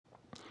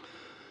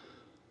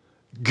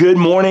Good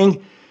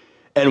morning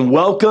and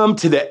welcome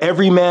to the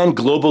Everyman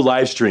Global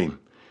Livestream.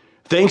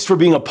 Thanks for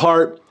being a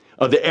part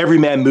of the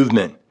Everyman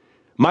movement.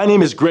 My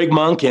name is Greg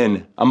Monk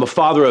and I'm a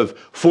father of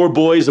 4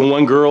 boys and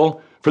 1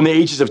 girl from the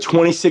ages of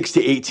 26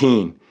 to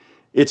 18.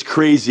 It's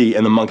crazy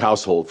in the Monk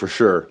household for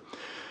sure.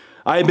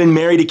 I have been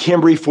married to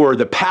Kimberly for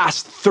the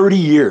past 30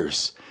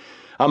 years.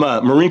 I'm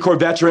a Marine Corps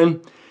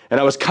veteran and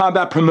I was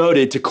combat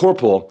promoted to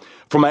corporal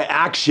for my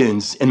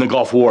actions in the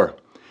Gulf War.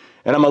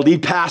 And I'm a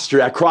lead pastor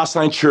at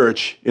Crossline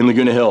Church in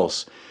Laguna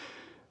Hills.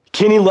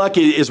 Kenny Luck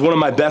is one of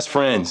my best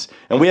friends,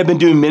 and we have been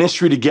doing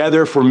ministry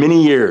together for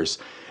many years.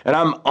 And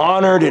I'm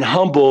honored and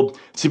humbled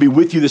to be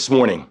with you this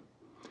morning.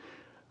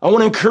 I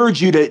want to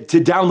encourage you to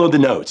download the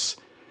notes.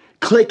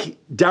 Click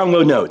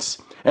download notes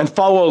and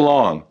follow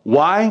along.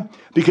 Why?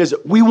 Because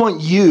we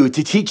want you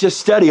to teach us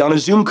study on a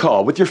Zoom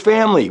call with your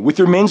family, with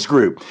your men's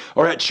group,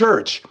 or at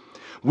church.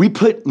 We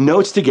put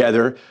notes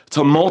together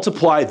to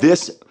multiply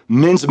this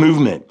men's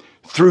movement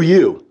through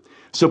you.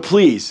 So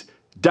please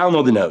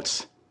download the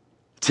notes.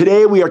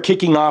 Today we are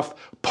kicking off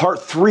part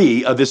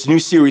 3 of this new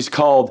series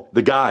called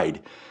The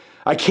Guide.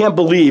 I can't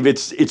believe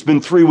it's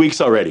been 3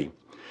 weeks already.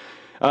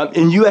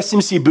 In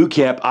USMC boot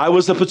camp, I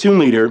was a platoon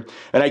leader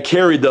and I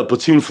carried the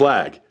platoon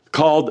flag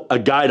called a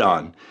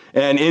guidon.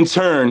 And in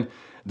turn,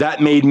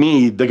 that made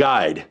me the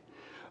guide.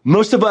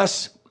 Most of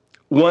us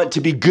want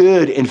to be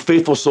good and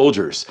faithful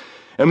soldiers.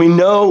 And we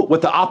know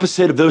what the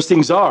opposite of those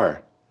things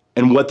are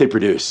and what they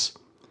produce.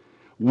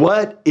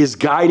 What is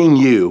guiding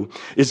you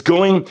is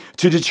going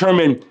to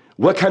determine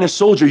what kind of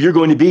soldier you're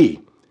going to be.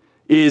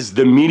 Is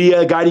the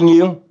media guiding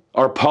you?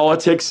 Are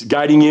politics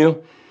guiding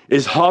you?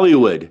 Is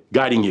Hollywood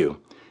guiding you?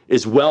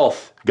 Is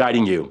wealth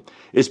guiding you?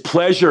 Is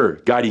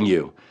pleasure guiding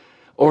you?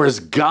 Or is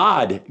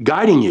God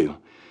guiding you?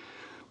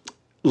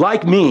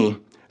 Like me,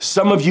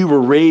 some of you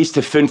were raised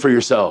to fend for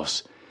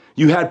yourselves.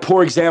 You had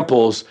poor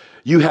examples.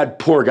 You had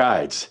poor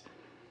guides.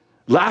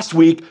 Last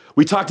week,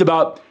 we talked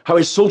about how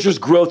a soldier's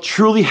growth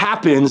truly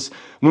happens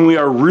when we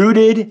are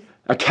rooted,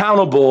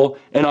 accountable,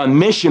 and on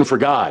mission for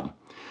God.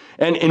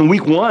 And in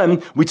week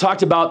 1, we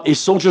talked about a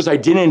soldier's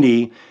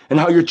identity and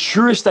how your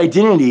truest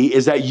identity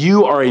is that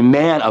you are a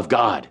man of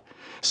God.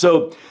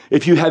 So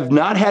if you have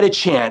not had a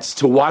chance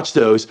to watch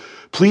those,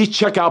 please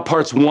check out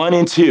parts 1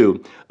 and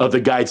 2 of the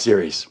Guide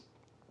series.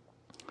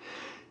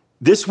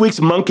 This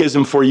week's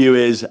monkism for you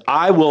is,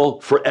 I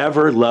will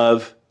forever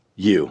love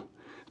you.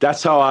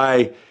 That's how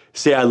I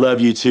say I love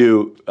you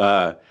too,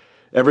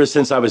 ever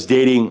since I was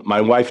dating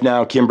my wife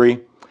now, Kimberly,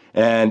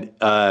 and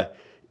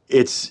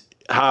it's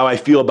how I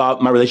feel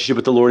about my relationship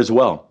with the Lord as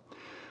well.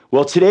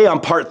 Well, today on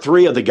part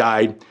 3 of the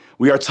Guide,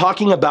 we are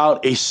talking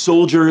about a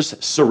soldier's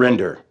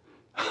surrender.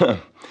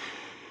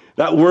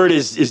 That word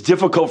is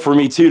difficult for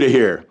me too to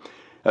hear.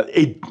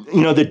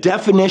 The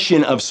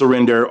definition of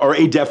surrender, or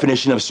a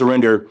definition of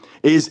surrender,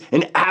 is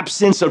an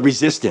absence of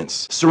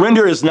resistance.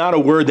 Surrender is not a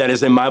word that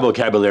is in my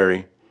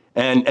vocabulary.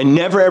 And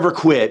never ever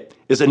quit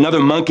is another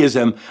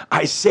monkism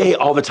I say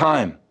all the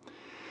time.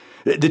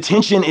 The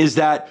tension is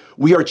that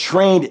we are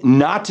trained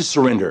not to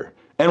surrender,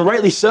 and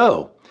rightly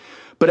so.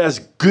 But as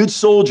good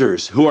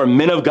soldiers who are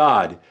men of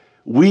God,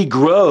 we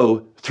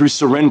grow through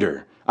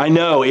surrender. I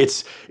know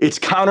it's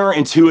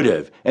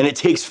counterintuitive and it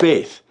takes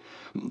faith.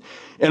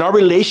 In our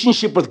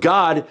relationship with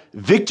God,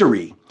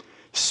 victory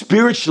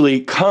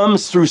spiritually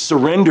comes through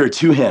surrender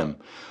to Him,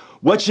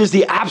 which is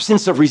the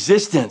absence of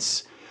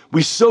resistance.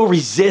 We so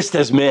resist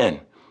as men.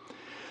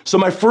 So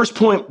my first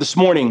point this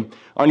morning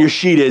on your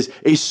sheet is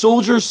a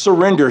soldier's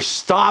surrender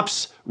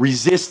stops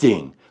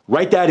resisting.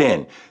 Write that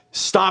in.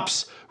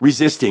 Stops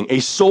resisting.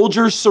 A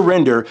soldier's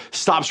surrender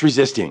stops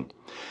resisting.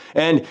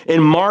 And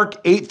in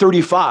Mark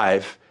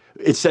 8:35,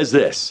 it says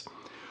this,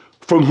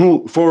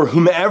 for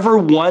whomever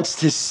wants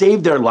to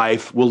save their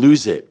life will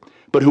lose it.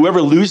 But whoever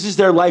loses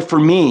their life for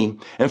me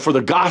and for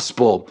the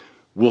gospel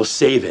will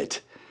save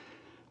it.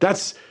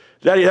 That's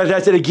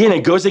it again.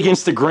 It goes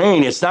against the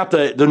grain. It's not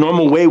the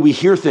normal way we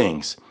hear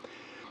things.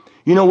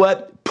 You know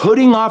what?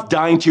 Putting off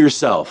dying to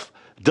yourself,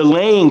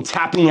 delaying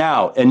tapping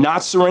out and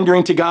not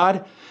surrendering to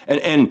God,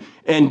 and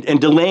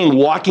delaying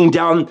walking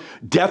down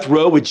death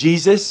row with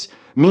Jesus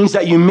means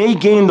that you may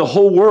gain the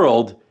whole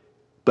world,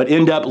 but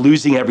end up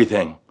losing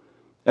everything.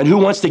 And who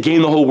wants to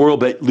gain the whole world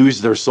but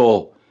lose their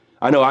soul?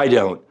 I know I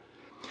don't.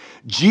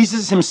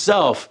 Jesus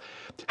himself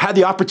had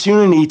the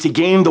opportunity to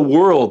gain the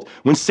world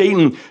when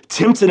Satan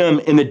tempted him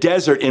in the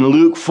desert in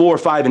Luke 4,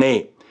 5, and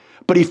 8.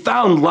 But he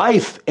found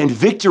life and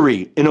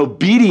victory in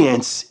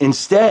obedience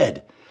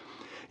instead.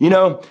 You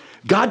know,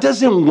 God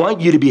doesn't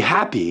want you to be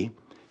happy.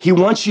 He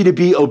wants you to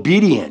be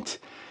obedient.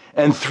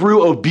 And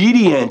through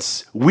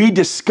obedience, we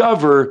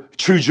discover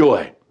true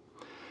joy.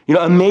 You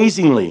know,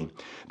 amazingly,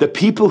 the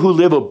people who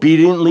live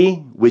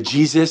obediently with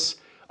Jesus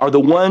are the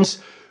ones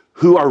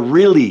who are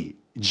really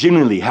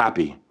genuinely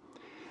happy.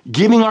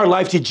 Giving our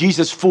life to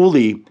Jesus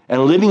fully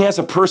and living as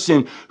a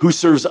person who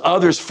serves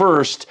others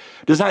first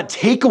does not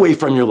take away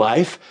from your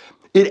life.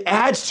 It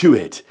adds to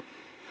it.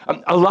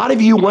 A lot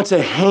of you want to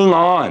hang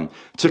on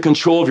to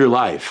control of your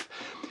life.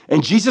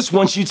 And Jesus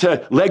wants you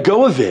to let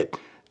go of it,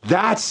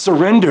 That's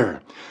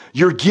surrender.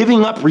 You're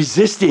giving up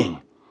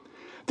resisting.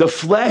 The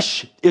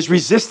flesh is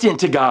resistant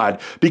to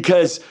God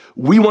because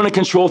we want to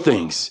control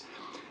things.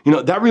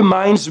 That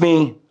reminds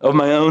me of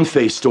my own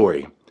faith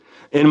story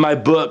in my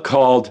book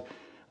called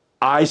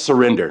I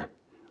Surrender.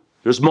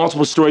 There's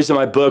multiple stories in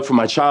my book from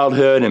my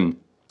childhood and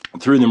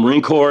through the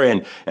Marine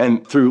Corps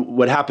and through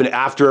what happened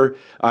after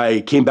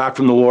I came back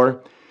from the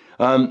war.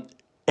 I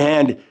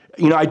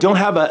don't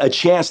have a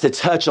chance to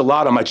touch a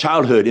lot on my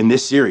childhood in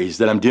this series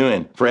that I'm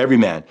doing for Every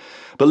Man.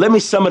 But let me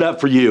sum it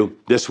up for you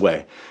this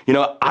way.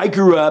 I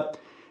grew up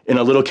in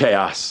a little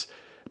chaos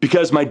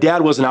because my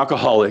dad was an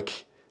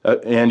alcoholic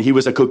and he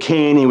was a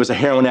cocaine, he was a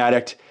heroin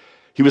addict.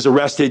 He was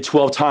arrested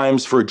 12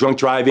 times for drunk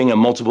driving and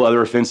multiple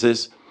other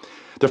offenses.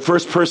 The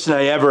first person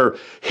I ever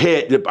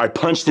hit, that I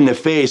punched in the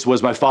face,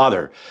 was my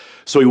father,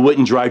 so he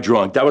wouldn't drive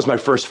drunk. That was my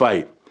first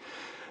fight.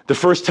 The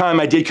first time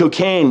I did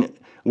cocaine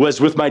was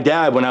with my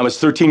dad when I was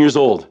 13 years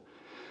old.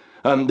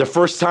 The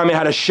first time I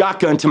had a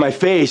shotgun to my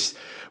face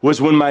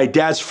was when my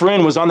dad's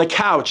friend was on the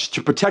couch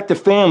to protect the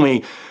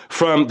family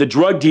from the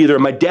drug dealer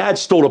my dad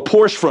stole a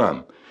Porsche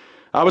from.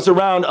 I was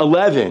around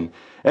 11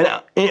 and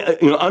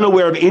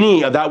unaware of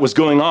any of that was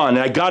going on. And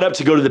I got up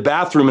to go to the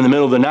bathroom in the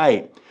middle of the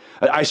night.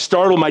 I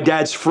startled my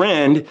dad's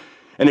friend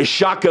and his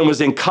shotgun was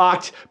then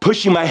cocked,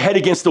 pushing my head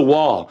against the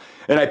wall.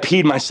 And I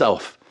peed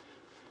myself.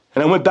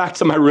 And I went back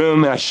to my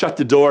room and I shut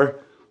the door.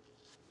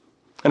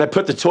 And I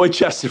put the toy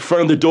chest in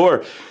front of the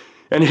door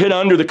and hid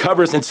under the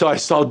covers until I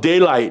saw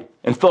daylight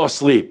and fell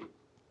asleep.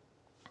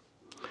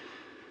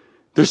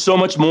 There's so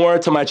much more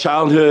to my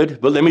childhood,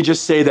 but let me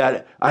just say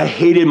that I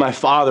hated my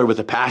father with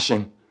a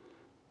passion.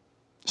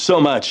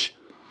 So much.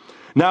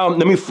 Now,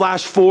 let me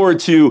flash forward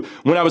to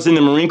when I was in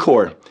the Marine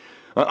Corps.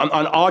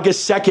 On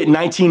August 2nd,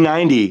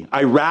 1990,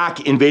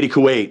 Iraq invaded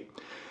Kuwait.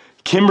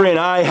 Kimber and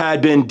I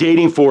had been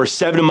dating for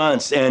 7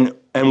 months and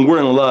we're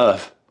in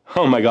love.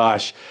 Oh my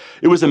gosh,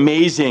 it was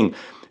amazing.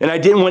 And I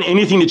didn't want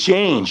anything to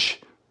change,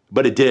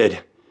 but it did.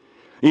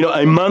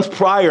 A month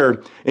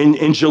prior,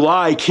 in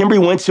July, Kimberly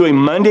went to a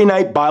Monday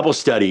night Bible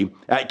study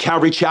at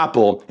Calvary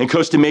Chapel in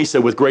Costa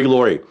Mesa with Greg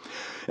Laurie.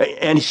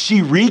 And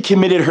she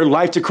recommitted her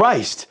life to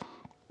Christ.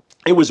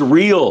 It was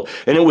real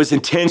and it was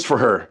intense for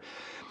her.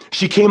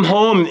 She came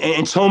home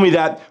and told me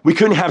that we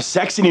couldn't have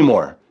sex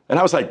anymore. And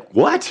I was like,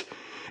 what?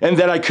 And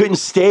that I couldn't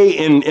stay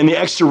in the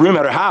extra room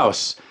at her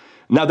house.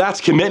 Now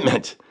that's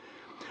commitment.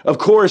 Of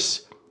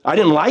course, I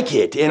didn't like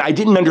it and I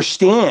didn't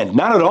understand,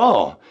 not at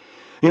all.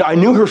 I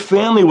knew her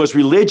family was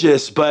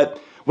religious,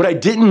 but what I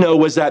didn't know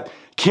was that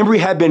Kimberly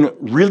had been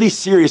really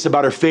serious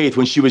about her faith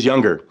when she was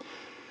younger.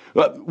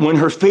 When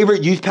her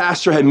favorite youth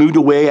pastor had moved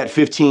away at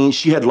 15,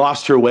 she had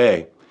lost her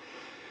way.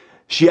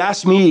 She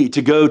asked me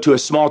to go to a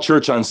small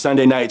church on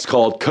Sunday nights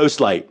called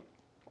Coastlight,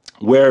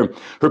 where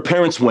her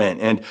parents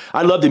went. And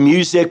I loved the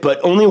music, but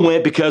only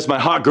went because my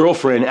hot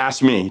girlfriend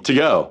asked me to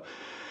go.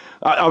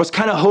 I was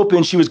kind of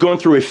hoping she was going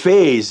through a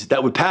phase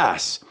that would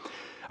pass.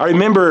 I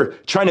remember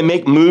trying to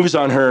make moves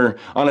on her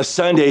on a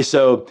Sunday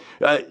so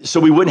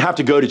we wouldn't have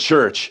to go to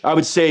church. I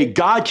would say,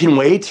 God can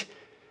wait,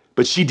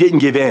 but she didn't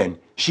give in.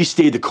 She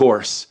stayed the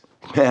course.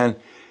 Man,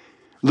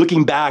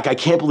 looking back, I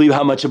can't believe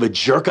how much of a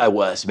jerk I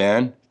was,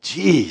 man.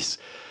 Jeez.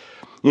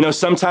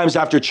 Sometimes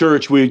after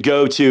church, we would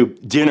go to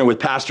dinner with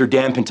Pastor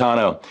Dan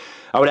Pintano.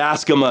 I would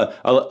ask him a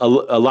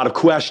lot of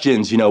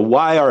questions.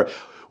 Why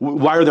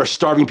are there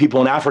starving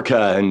people in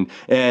Africa?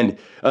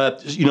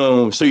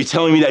 So you're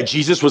telling me that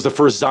Jesus was the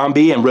first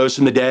zombie and rose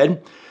from the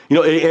dead?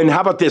 And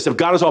how about this? If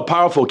God is all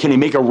powerful, can he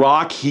make a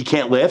rock he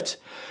can't lift?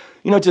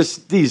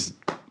 Just these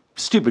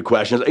stupid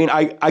questions.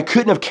 I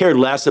couldn't have cared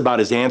less about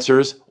his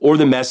answers or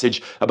the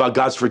message about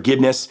God's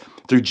forgiveness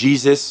through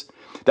Jesus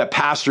that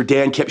Pastor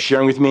Dan kept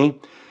sharing with me.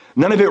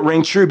 None of it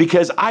rang true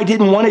because I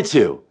didn't want it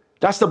to.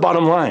 That's the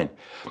bottom line.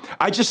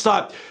 I just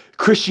thought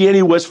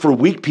Christianity was for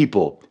weak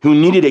people who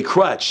needed a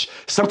crutch,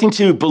 something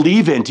to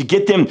believe in to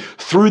get them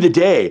through the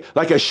day,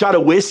 like a shot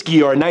of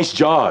whiskey or a nice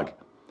jog.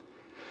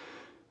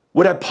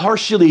 What had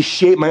partially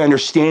shaped my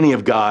understanding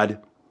of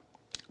God,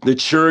 the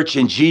church,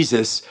 and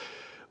Jesus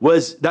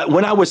was that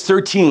when I was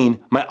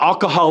 13, my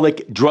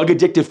alcoholic,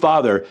 drug-addicted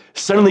father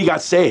suddenly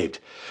got saved.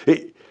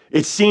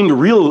 It seemed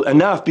real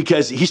enough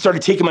because he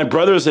started taking my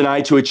brothers and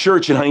I to a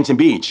church in Huntington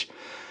Beach.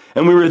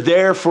 And we were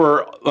there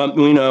for,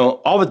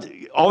 all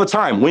the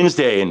time,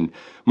 Wednesday and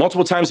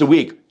multiple times a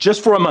week,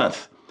 just for a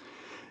month.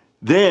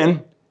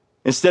 Then,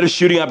 instead of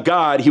shooting up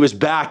God, he was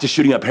back to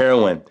shooting up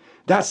heroin.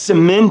 That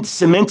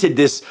cemented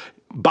this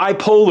my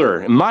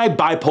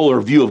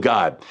bipolar view of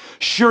God.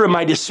 Sure, in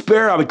my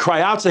despair, I would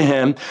cry out to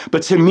him,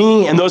 but to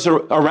me and those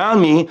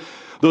around me,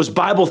 those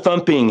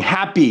Bible-thumping,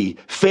 happy,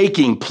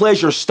 faking,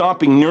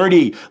 pleasure-stomping,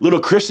 nerdy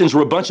little Christians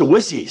were a bunch of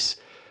wussies.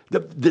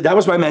 That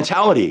was my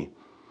mentality.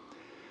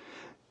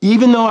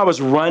 Even though I was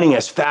running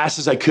as fast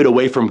as I could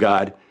away from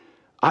God,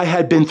 I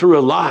had been through a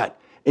lot,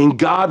 and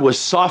God was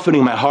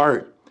softening my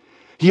heart.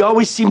 He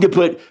always seemed to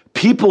put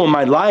people in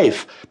my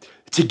life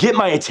to get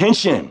my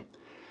attention,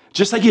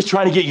 just like he's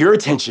trying to get your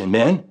attention,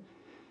 man.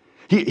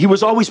 He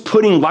was always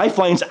putting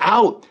lifelines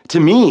out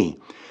to me.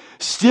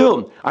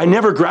 Still, I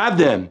never grabbed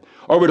them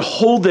or would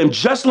hold them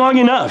just long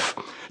enough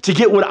to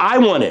get what I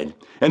wanted.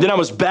 And then I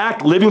was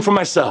back living for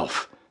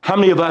myself. How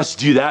many of us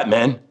do that,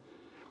 man?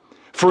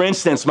 For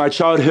instance, my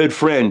childhood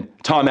friend,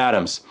 Tom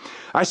Adams.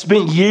 I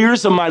spent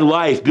years of my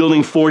life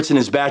building forts in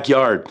his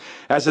backyard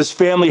as his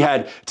family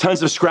had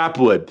tons of scrap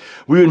wood.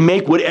 We would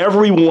make whatever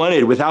we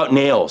wanted without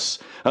nails.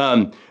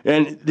 And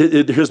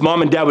his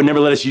mom and dad would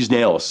never let us use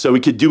nails. So we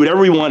could do whatever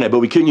we wanted, but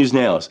we couldn't use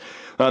nails.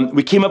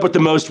 We came up with the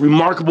most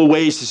remarkable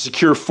ways to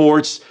secure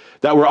forts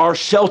that were our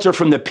shelter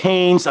from the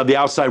pains of the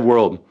outside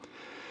world.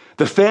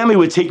 The family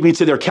would take me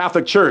to their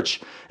Catholic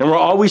church and were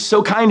always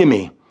so kind to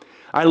me.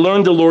 I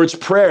learned the Lord's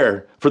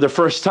Prayer for the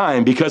first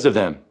time because of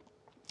them.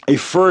 A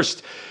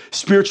first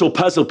spiritual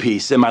puzzle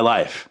piece in my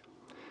life.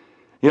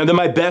 Then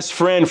my best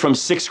friend from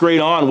 6th grade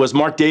on was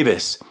Mark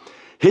Davis.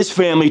 His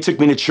family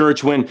took me to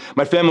church when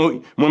my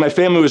family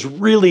was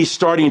really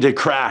starting to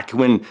crack,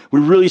 when we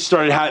really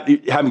started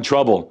having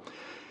trouble.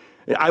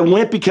 I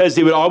went because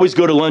they would always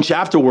go to lunch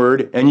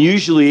afterward, and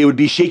usually it would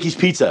be Shakey's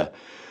Pizza.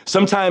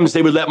 Sometimes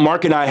they would let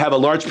Mark and I have a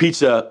large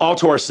pizza all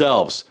to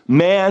ourselves.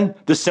 Man,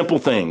 the simple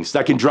things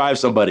that can drive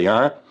somebody,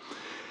 huh?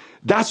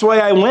 That's why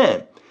I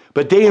went.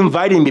 But they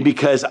invited me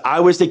because I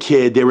was the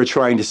kid they were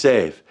trying to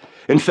save.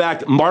 In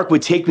fact, Mark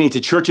would take me to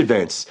church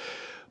events,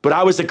 but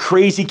I was the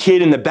crazy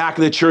kid in the back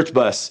of the church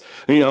bus,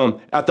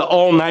 at the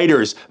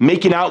all-nighters,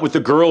 making out with the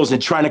girls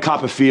and trying to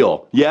cop a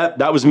feel. Yeah,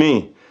 that was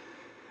me.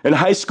 In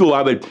high school,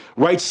 I would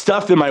write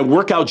stuff in my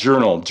workout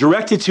journal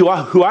directed to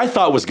who I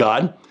thought was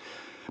God.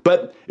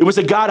 But it was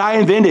a God I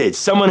invented,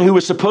 someone who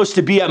was supposed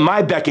to be at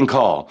my beck and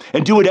call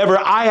and do whatever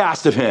I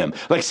asked of him,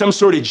 like some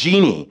sort of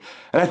genie.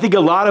 And I think a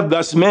lot of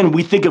us men,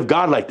 we think of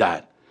God like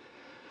that.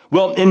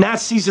 Well, in that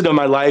season of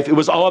my life, it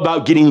was all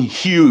about getting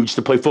huge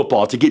to play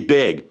football, to get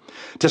big,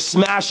 to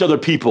smash other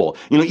people,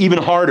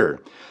 even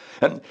harder.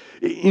 And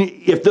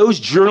if those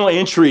journal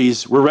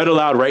entries were read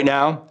aloud right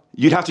now,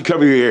 you'd have to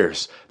cover your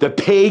ears. The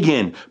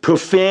pagan,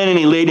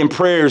 profanity-laden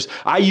prayers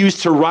I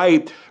used to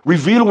write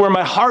revealed where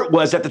my heart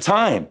was at the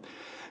time.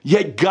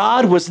 Yet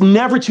God was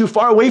never too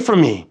far away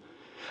from me.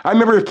 I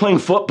remember playing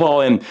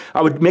football and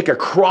I would make a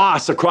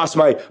cross across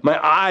my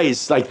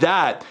eyes like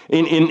that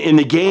in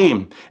the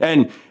game.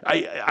 And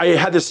I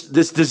had this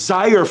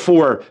desire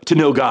to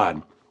know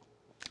God.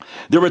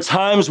 There were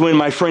times when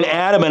my friend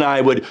Adam and I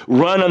would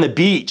run on the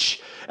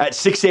beach at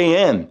 6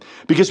 a.m.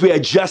 because we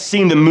had just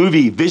seen the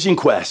movie Vision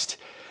Quest.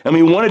 And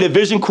we wanted a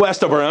vision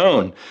quest of our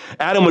own.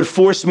 Adam would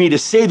force me to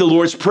say the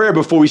Lord's Prayer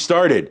before we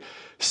started.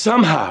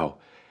 Somehow,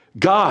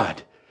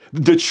 God,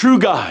 the true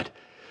God,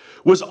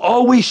 was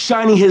always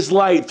shining his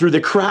light through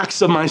the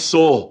cracks of my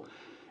soul.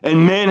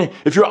 And men,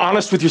 if you're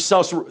honest with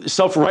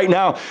yourself right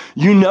now,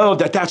 you know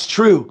that that's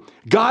true.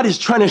 God is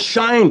trying to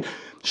shine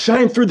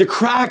through the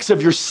cracks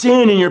of your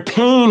sin and your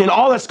pain and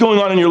all that's going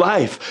on in your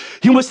life.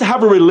 He wants to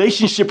have a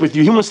relationship with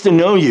you. He wants to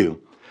know you.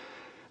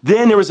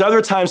 Then there was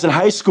other times in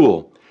high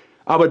school,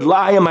 I would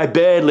lie in my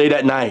bed late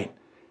at night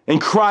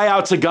and cry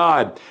out to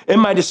God in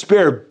my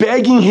despair,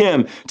 begging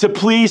him to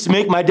please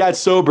make my dad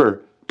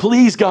sober.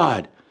 Please,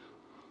 God.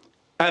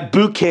 At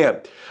boot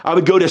camp, I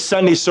would go to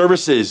Sunday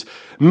services,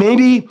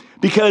 maybe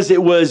because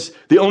it was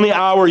the only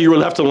hour you were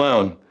left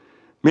alone.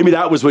 Maybe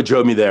that was what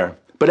drove me there.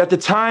 But at the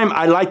time,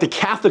 I liked the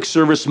Catholic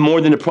service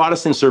more than the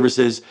Protestant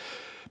services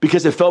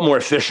because it felt more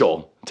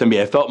official to me.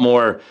 It felt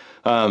more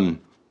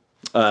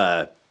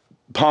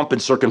pomp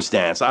and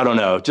circumstance. I don't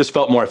know, it just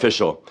felt more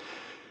official.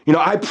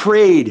 I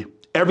prayed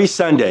every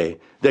Sunday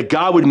that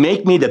God would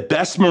make me the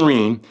best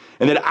Marine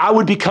and that I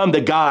would become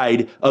the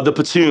guide of the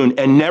platoon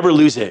and never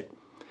lose it.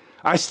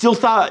 I still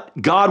thought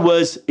God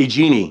was a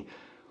genie.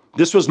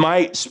 This was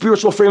my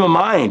spiritual frame of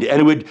mind, and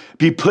it would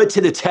be put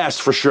to the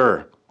test for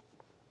sure.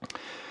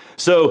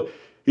 So,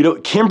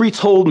 Kimberly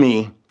told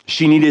me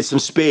she needed some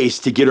space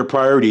to get her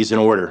priorities in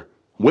order.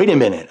 Wait a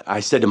minute, I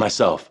said to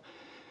myself.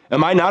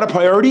 Am I not a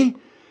priority?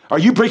 Are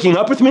you breaking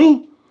up with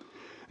me?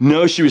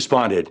 No, she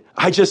responded.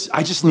 I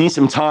just need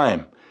some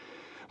time.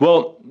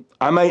 Well,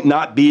 I might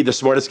not be the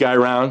smartest guy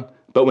around,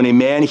 but when a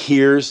man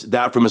hears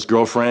that from his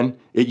girlfriend,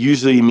 it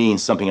usually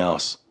means something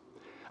else.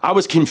 I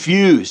was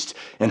confused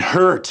and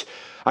hurt.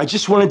 I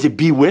just wanted to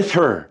be with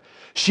her.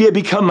 She had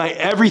become my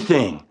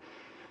everything.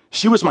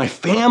 She was my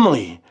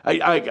family.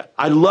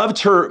 I loved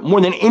her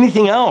more than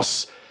anything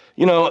else.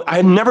 I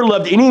had never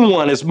loved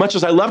anyone as much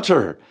as I loved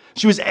her.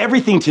 She was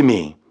everything to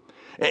me.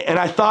 And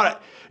I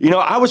thought,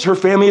 I was her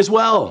family as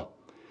well.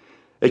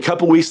 A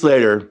couple weeks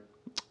later,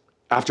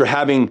 after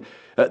having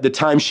the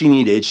time she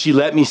needed, she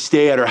let me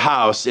stay at her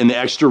house in the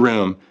extra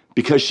room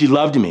because she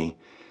loved me,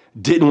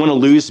 didn't want to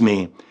lose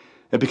me,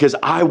 and because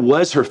I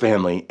was her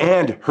family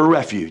and her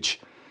refuge.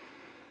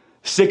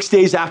 6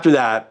 days after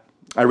that,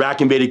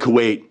 Iraq invaded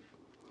Kuwait.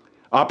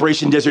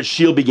 Operation Desert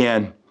Shield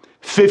began.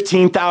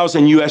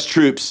 15,000 U.S.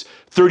 troops,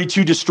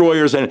 32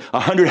 destroyers, and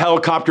 100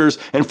 helicopters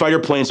and fighter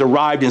planes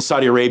arrived in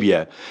Saudi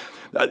Arabia.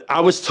 I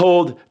was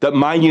told that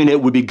my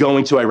unit would be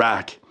going to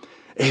Iraq.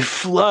 A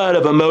flood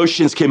of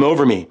emotions came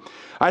over me.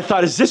 I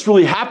thought, is this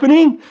really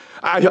happening?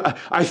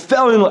 I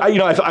fell in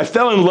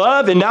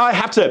love, and now I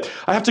have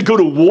to go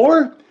to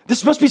war?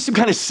 This must be some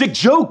kind of sick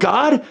joke,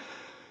 God.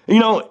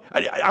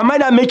 I might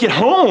not make it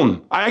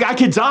home. I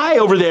could die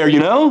over there,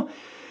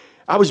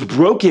 I was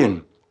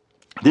broken.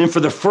 Then for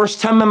the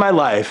first time in my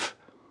life,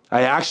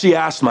 I actually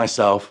asked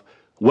myself,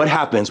 what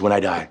happens when I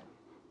die?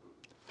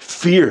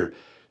 Fear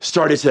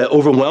started to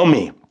overwhelm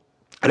me.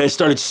 And I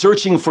started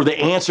searching for the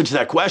answer to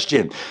that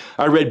question.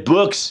 I read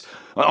books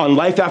on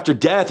life after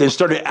death and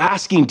started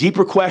asking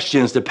deeper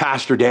questions to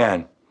Pastor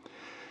Dan.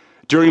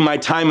 During my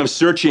time of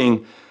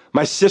searching,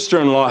 my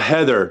sister-in-law,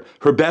 Heather,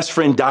 her best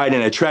friend died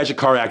in a tragic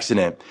car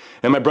accident,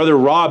 and my brother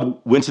Rob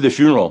went to the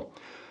funeral.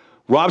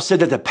 Rob said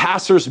that the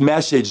pastor's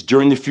message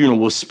during the funeral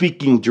was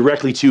speaking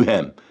directly to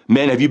him.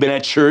 Men, have you been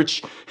at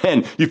church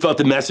and you felt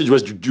the message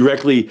was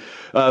directly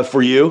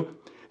for you?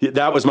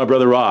 That was my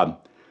brother Rob.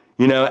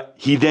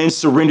 He then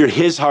surrendered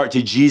his heart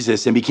to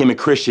Jesus and became a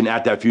Christian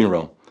at that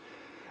funeral.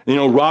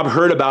 Rob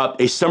heard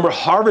about a summer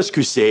harvest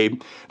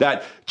crusade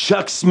that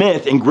Chuck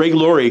Smith and Greg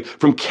Laurie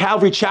from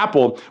Calvary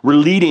Chapel were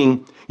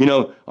leading,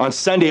 on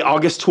Sunday,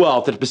 August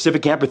 12th at the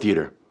Pacific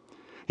Amphitheater.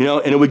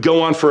 And it would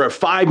go on for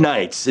 5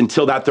 nights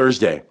until that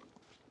Thursday.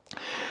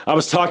 I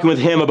was talking with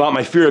him about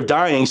my fear of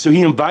dying, so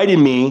he invited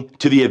me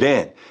to the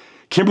event.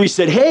 Kimberly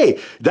said,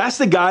 hey, that's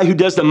the guy who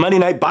does the Monday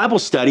night Bible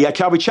study at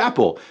Calvary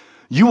Chapel.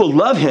 You will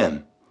love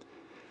him.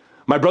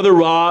 My brother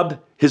Rob,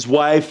 his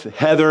wife,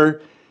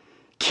 Heather,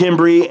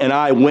 Kimberly, and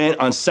I went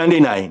on Sunday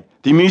night.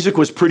 The music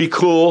was pretty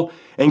cool,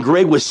 and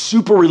Greg was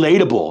super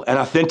relatable and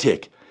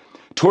authentic.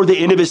 Toward the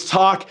end of his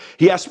talk,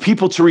 he asked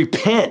people to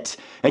repent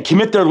and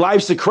commit their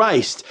lives to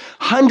Christ.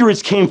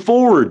 Hundreds came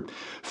forward,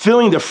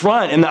 filling the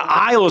front and the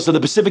aisles of the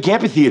Pacific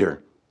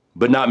Amphitheater,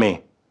 but not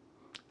me.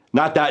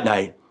 Not that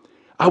night.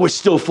 I was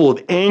still full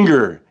of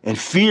anger and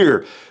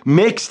fear,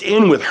 mixed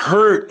in with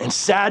hurt and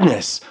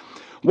sadness.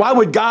 Why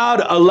would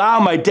God allow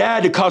my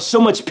dad to cause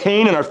so much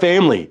pain in our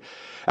family?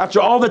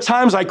 After all the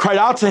times I cried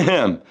out to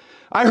him,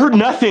 I heard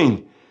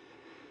nothing.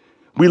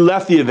 We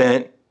left the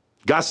event,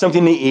 got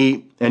something to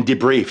eat, and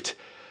debriefed.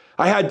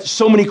 I had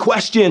so many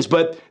questions,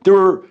 but they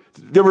were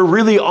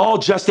really all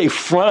just a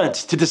front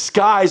to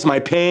disguise my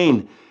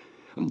pain.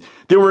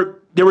 They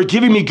were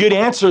giving me good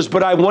answers,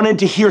 but I wanted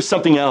to hear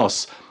something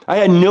else. I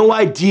had no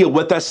idea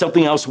what that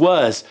something else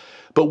was,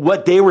 but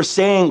what they were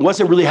saying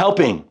wasn't really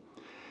helping.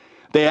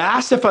 They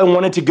asked if I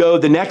wanted to go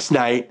the next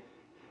night,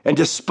 and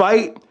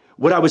despite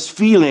what I was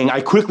feeling,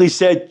 I quickly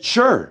said,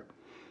 sure.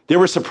 They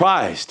were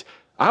surprised.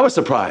 I was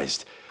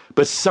surprised,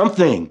 but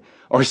something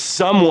or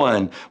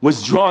someone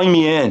was drawing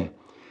me in.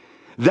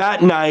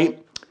 That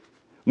night,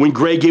 when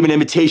Greg gave an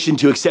invitation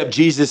to accept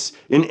Jesus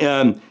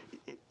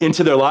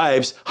into their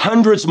lives,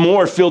 hundreds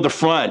more filled the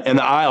front and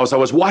the aisles. I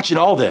was watching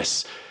all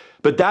this.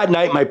 But that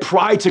night, my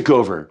pride took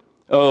over.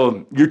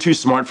 Oh, you're too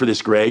smart for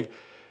this, Greg.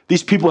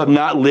 These people have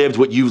not lived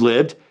what you've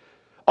lived.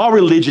 All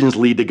religions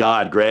lead to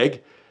God,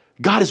 Greg.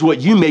 God is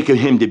what you make of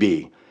him to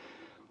be.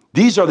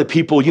 These are the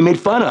people you made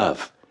fun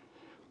of.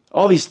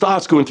 All these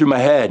thoughts going through my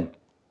head.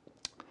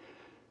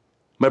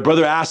 My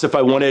brother asked if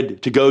I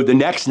wanted to go the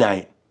next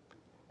night,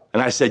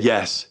 and I said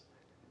yes.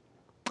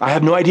 I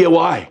have no idea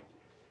why.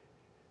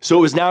 So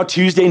it was now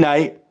Tuesday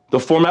night. The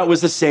format was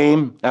the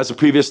same as the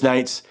previous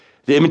nights.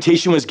 The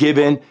invitation was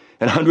given,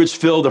 and hundreds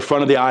filled the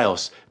front of the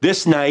aisles.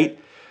 This night,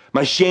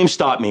 my shame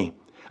stopped me.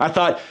 I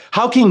thought,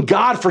 how can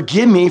God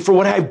forgive me for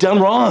what I've done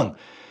wrong?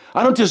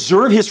 I don't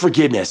deserve his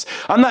forgiveness.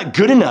 I'm not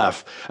good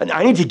enough.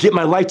 I need to get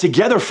my life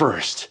together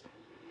first.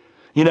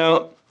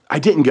 I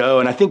didn't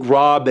go, and I think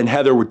Rob and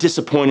Heather were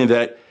disappointed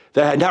that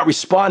I had not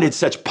responded to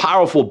such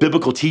powerful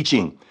biblical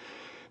teaching.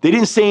 They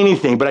didn't say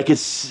anything, but I could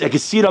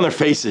see it on their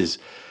faces.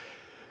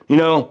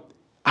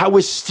 I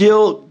was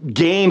still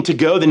game to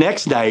go the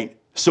next night,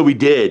 so we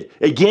did.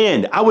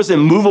 Again, I was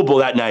immovable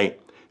that night.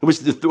 It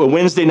was a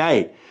Wednesday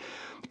night.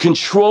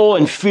 Control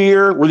and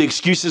fear were the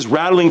excuses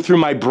rattling through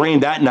my brain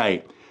that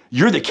night.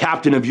 You're the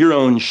captain of your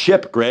own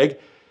ship, Greg.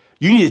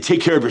 You need to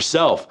take care of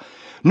yourself.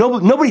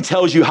 Nobody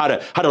tells you how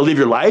to live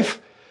your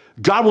life.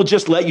 God will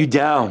just let you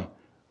down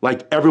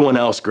like everyone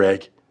else,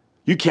 Greg.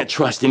 You can't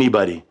trust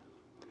anybody.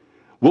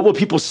 What will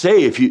people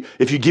say if you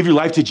give your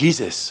life to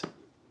Jesus?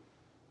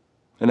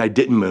 And I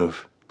didn't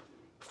move.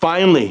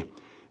 Finally,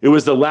 it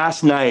was the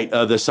last night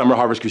of the Summer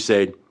Harvest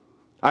Crusade.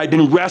 I had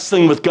been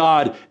wrestling with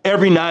God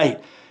every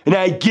night, and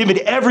I had given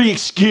every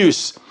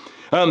excuse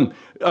of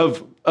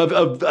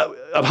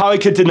how I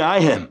could deny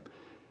him.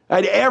 I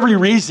had every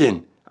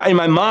reason in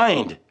my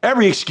mind,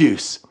 every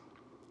excuse.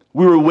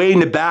 We were way in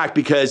the back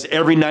because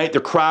every night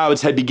the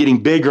crowds had been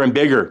getting bigger and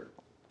bigger.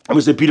 It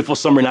was a beautiful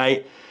summer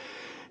night,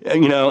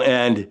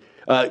 and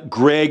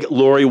Greg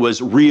Laurie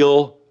was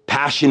real,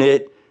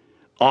 passionate,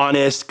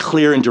 honest,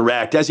 clear, and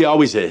direct, as he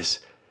always is.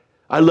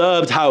 I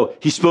loved how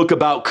he spoke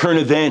about current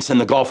events and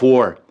the Gulf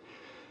War.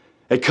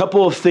 A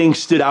couple of things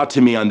stood out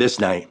to me on this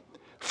night.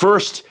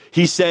 First,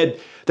 he said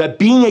that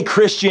being a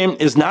Christian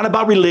is not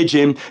about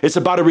religion, it's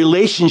about a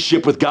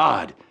relationship with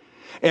God.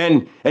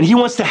 And he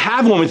wants to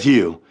have one with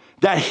you.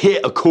 That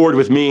hit a chord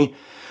with me.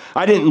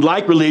 I didn't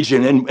like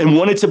religion and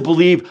wanted to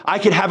believe I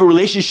could have a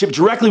relationship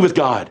directly with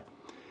God.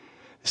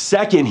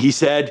 Second, he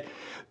said,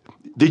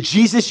 the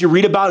Jesus you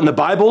read about in the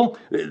Bible,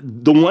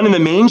 the one in the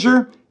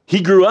manger,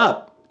 He grew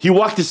up. He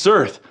walked this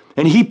earth.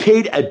 And he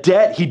paid a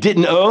debt he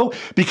didn't owe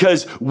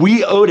because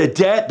we owed a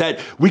debt that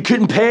we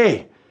couldn't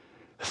pay.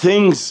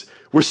 Things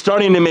were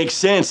starting to make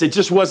sense. It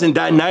just wasn't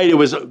that night. It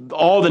was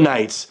all the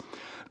nights.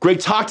 Greg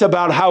talked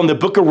about how in the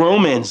book of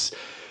Romans,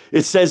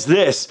 it says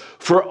this,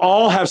 for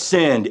all have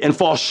sinned and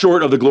fall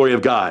short of the glory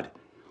of God.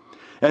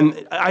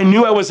 And I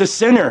knew I was a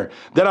sinner,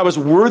 that I was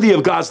worthy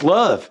of God's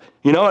love.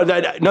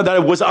 That I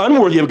was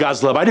unworthy of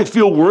God's love. I didn't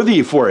feel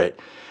worthy for it.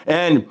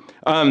 And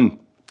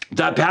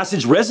that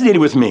passage resonated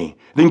with me.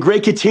 Then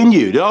Greg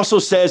continued. It also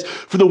says,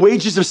 for the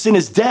wages of sin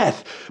is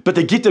death, but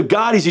the gift of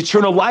God is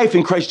eternal life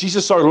in Christ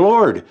Jesus our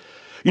Lord.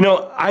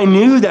 I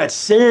knew that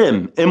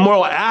sin,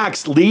 immoral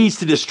acts leads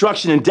to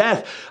destruction and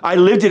death. I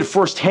lived it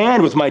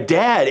firsthand with my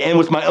dad and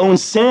with my own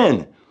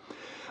sin.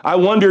 I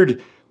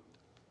wondered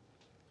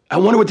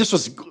what this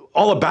was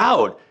all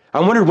about.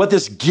 I wondered what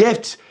this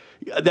gift,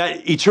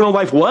 that eternal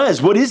life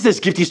was. What is this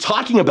gift he's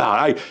talking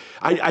about?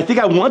 I think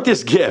I want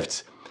this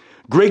gift.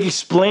 Greg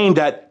explained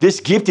that this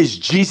gift is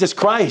Jesus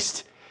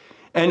Christ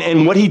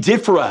and what he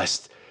did for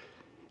us.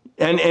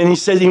 And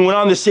he went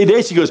on to say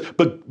this, he goes,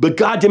 but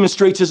God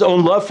demonstrates his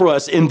own love for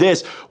us in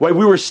this, while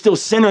we were still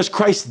sinners,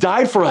 Christ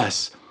died for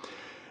us.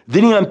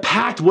 Then he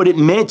unpacked what it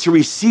meant to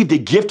receive the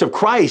gift of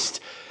Christ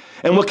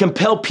and what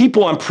compelled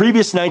people on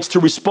previous nights to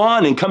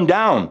respond and come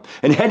down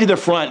and head to the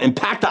front and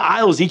pack the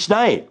aisles each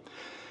night.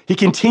 He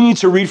continued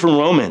to read from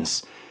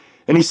Romans,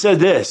 and he said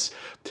this,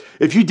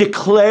 if you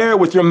declare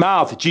with your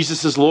mouth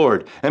Jesus is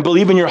Lord and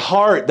believe in your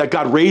heart that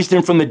God raised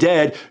him from the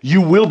dead,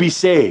 you will be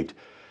saved.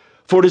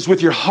 For it is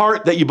with your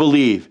heart that you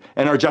believe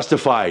and are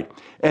justified,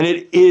 and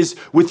it is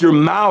with your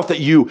mouth that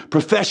you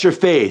profess your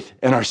faith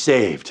and are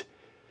saved.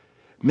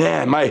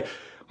 Man, my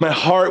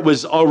heart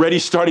was already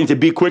starting to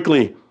beat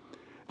quickly.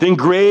 Then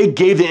Greg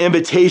gave the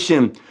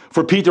invitation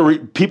for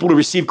people to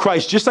receive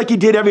Christ, just like he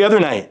did every other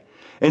night,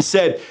 and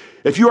said,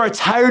 if you are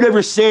tired of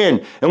your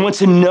sin and want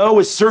to know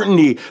with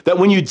certainty that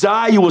when you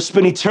die, you will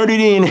spend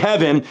eternity in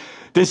heaven,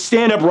 then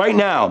stand up right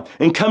now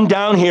and come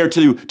down here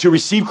to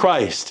receive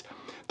Christ.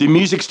 The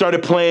music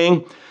started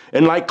playing,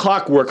 and like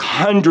clockwork,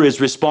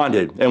 hundreds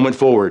responded and went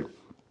forward.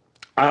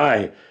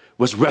 I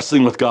was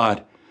wrestling with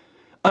God.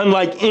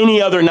 Unlike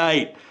any other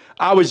night,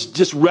 I was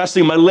just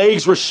wrestling. My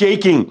legs were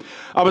shaking.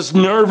 I was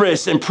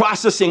nervous and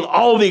processing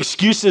all the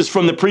excuses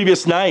from the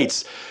previous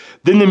nights.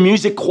 Then the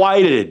music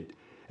quieted.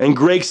 And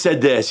Greg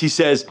said this, he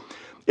says,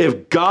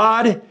 if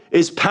God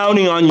is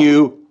pounding on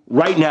you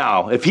right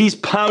now, if he's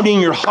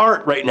pounding your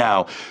heart right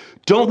now,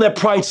 don't let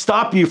pride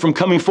stop you from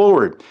coming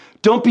forward.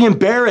 Don't be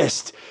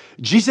embarrassed.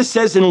 Jesus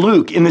says in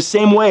Luke, in the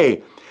same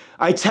way,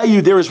 I tell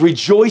you, there is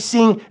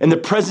rejoicing in the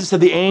presence of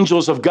the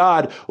angels of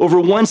God over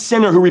one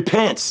sinner who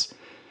repents.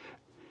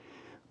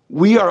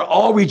 We are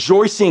all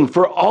rejoicing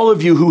for all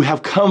of you who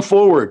have come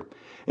forward.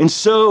 And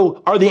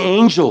so are the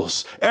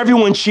angels.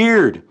 Everyone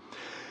cheered.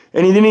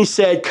 And then he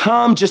said,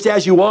 come just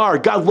as you are.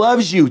 God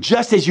loves you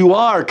just as you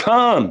are.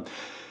 Come.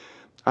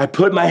 I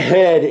put my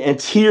head and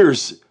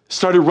tears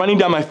started running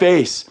down my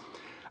face.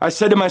 I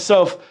said to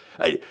myself,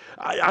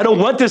 I don't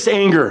want this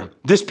anger,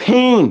 this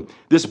pain,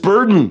 this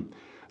burden.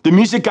 The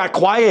music got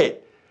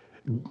quiet.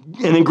 And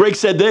then Greg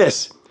said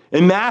this.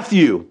 In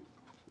Matthew,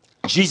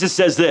 Jesus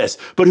says this,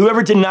 but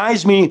whoever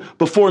denies me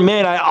before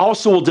men, I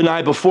also will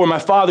deny before my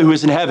Father who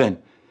is in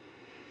heaven.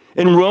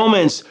 In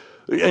Romans,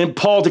 and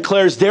Paul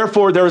declares,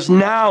 therefore, there is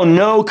now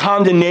no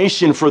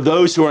condemnation for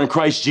those who are in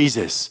Christ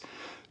Jesus.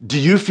 Do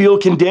you feel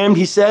condemned?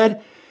 He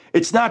said.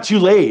 It's not too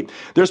late.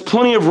 There's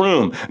plenty of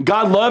room.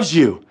 God loves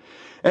you.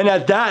 And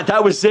at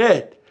that was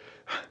it.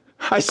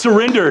 I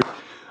surrendered.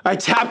 I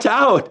tapped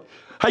out.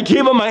 I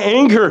gave up my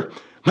anger,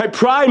 my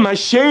pride, my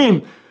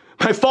shame,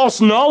 my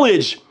false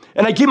knowledge,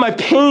 and I gave my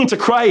pain to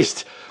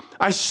Christ.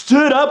 I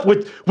stood up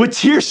with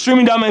tears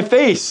streaming down my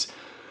face.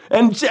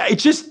 And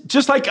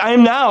just like I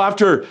am now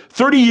after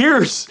 30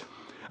 years,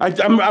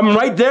 I'm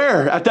right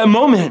there at that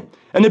moment.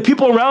 And the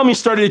people around me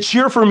started to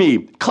cheer for me,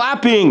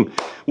 clapping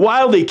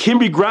wildly.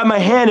 Kimby grabbed my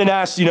hand and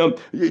asked, do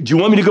you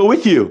want me to go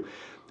with you?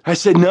 I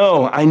said,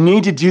 no, I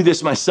need to do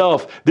this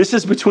myself. This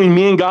is between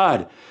me and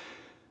God.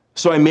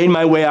 So I made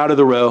my way out of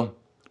the row,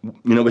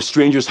 with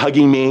strangers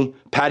hugging me,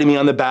 patting me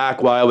on the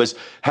back while I was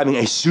having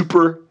a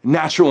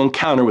supernatural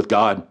encounter with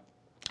God.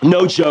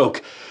 No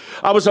joke.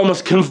 I was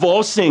almost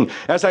convulsing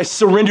as I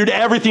surrendered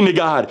everything to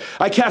God.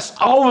 I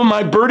cast all of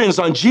my burdens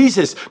on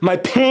Jesus, my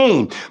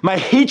pain, my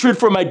hatred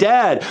for my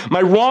dad,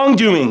 my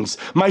wrongdoings,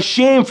 my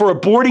shame for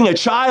aborting a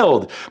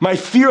child, my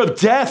fear of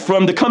death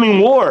from the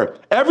coming war,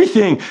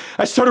 everything.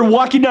 I started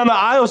walking down the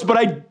aisles, but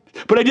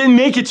I didn't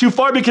make it too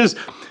far because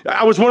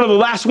I was one of the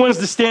last ones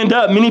to stand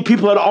up. Many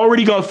people had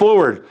already gone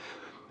forward.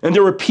 And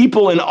there were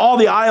people in all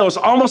the aisles,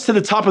 almost to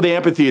the top of the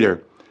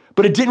amphitheater.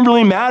 But it didn't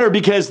really matter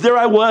because there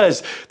I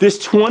was, this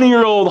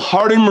 20-year-old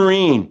hardened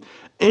Marine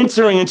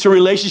entering into a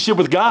relationship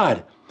with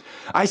God.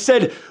 I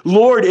said,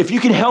 Lord, if you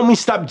can help me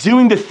stop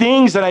doing the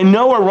things that I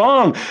know are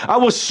wrong, I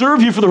will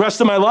serve you for the rest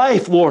of my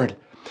life, Lord.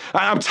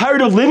 I'm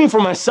tired of living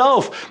for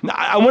myself.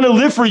 I want to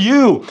live for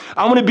you.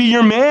 I want to be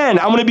your man.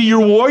 I want to be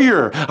your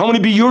warrior. I want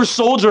to be your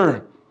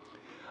soldier.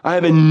 I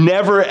have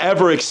never,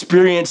 ever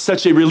experienced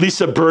such a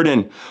release of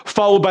burden,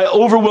 followed by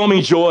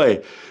overwhelming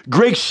joy.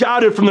 Greg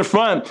shouted from the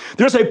front,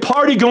 "There's a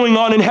party going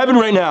on in heaven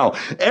right now."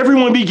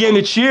 Everyone began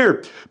to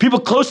cheer. People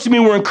close to me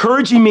were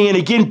encouraging me and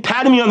again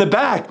patting me on the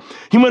back.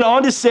 He went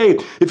on to say,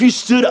 "If you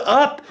stood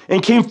up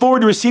and came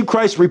forward to receive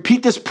Christ,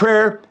 repeat this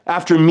prayer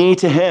after me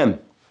to him."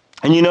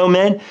 And you know,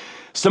 man,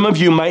 some of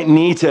you might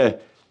need to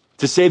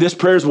say this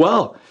prayer as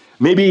well.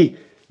 Maybe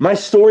my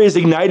story has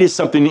ignited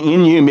something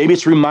in you. Maybe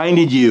it's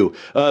reminded you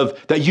of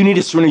that you need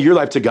to surrender your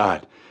life to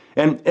God.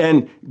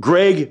 And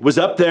Greg was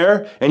up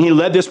there and he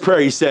led this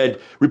prayer. He said,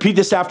 "Repeat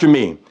this after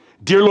me.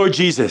 Dear Lord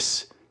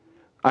Jesus,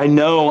 I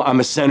know I'm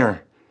a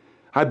sinner.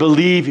 I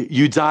believe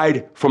you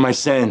died for my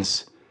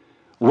sins.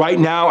 Right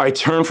now, I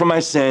turn from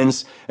my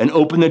sins and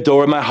open the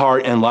door of my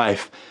heart and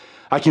life.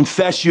 I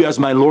confess you as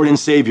my Lord and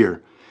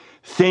Savior.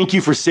 Thank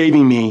you for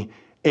saving me.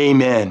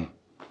 Amen."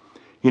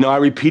 You know, I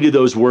repeated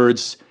those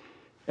words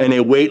and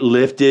a weight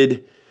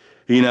lifted,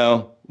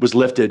 was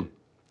lifted,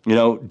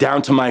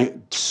 down to my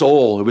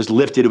soul. It was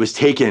lifted, it was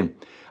taken.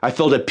 I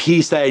felt a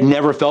peace that I had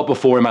never felt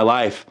before in my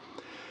life.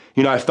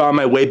 I found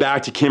my way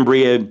back to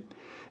Cambria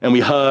and we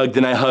hugged,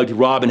 and I hugged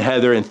Rob and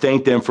Heather and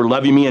thanked them for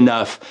loving me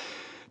enough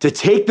to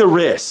take the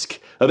risk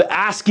of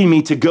asking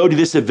me to go to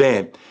this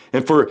event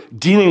and for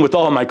dealing with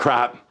all of my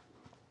crap.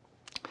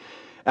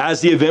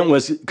 As the event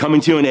was coming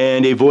to an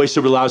end, a voice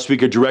over the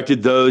loudspeaker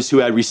directed those who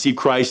had received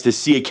Christ to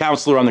see a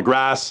counselor on the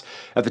grass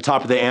at the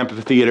top of the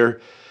amphitheater.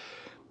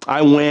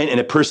 I went and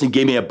a person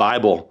gave me a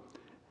Bible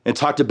and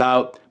talked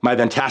about my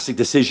fantastic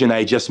decision I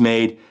had just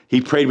made.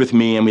 He prayed with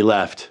me and we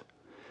left.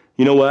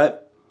 You know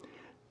what?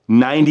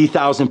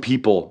 90,000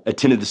 people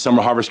attended the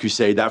Summer Harvest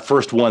Crusade, that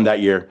first one that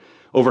year,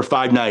 over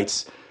 5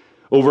 nights.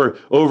 Over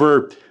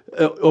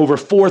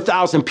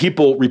 4,000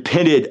 people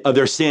repented of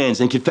their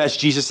sins and confessed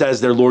Jesus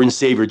as their Lord and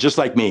Savior, just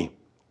like me.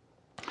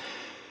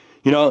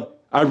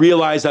 I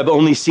realized I've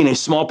only seen a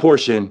small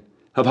portion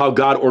of how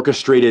God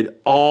orchestrated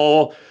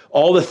all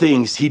the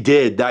things he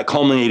did that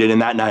culminated in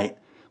that night.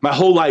 My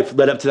whole life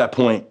led up to that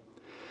point.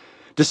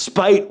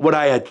 Despite what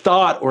I had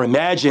thought or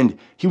imagined,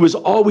 he was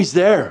always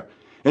there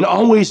and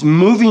always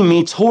moving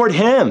me toward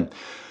him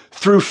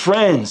through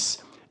friends,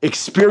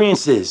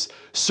 experiences,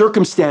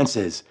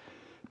 circumstances,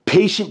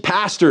 patient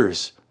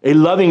pastors, a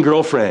loving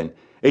girlfriend,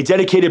 a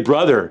dedicated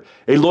brother,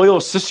 a loyal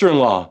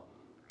sister-in-law,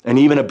 and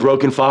even a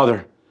broken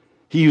father.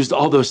 He used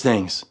all those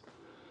things.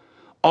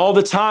 All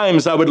the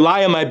times I would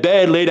lie in my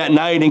bed late at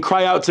night and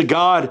cry out to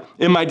God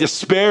in my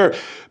despair,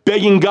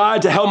 begging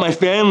God to help my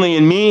family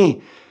and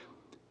me.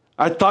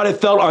 I thought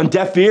it fell on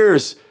deaf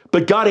ears,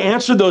 but God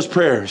answered those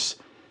prayers.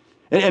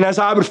 And as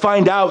I would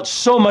find out,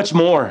 so much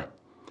more.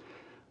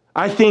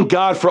 I thank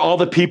God for all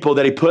the people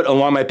that he put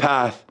along my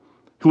path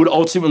who would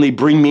ultimately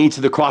bring me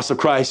to the cross of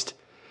Christ.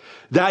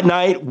 That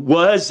night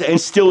was and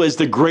still is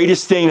the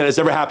greatest thing that has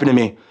ever happened to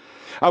me.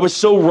 I was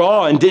so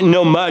raw and didn't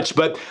know much,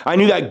 but I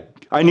knew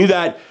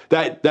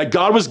that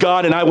God was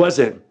God and I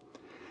wasn't.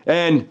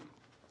 And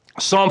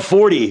Psalm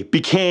 40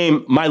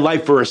 became my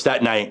life verse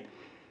that night.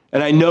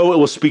 And I know it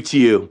will speak to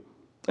you.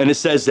 And it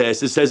says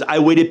this, it says, "I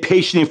waited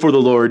patiently for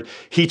the Lord.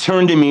 He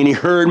turned to me and he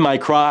heard my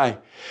cry.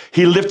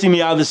 He lifted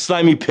me out of the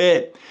slimy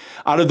pit,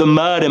 out of the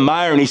mud and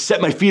mire, and he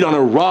set my feet on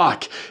a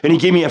rock, and he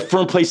gave me a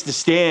firm place to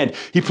stand.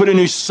 He put a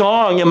new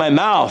song in my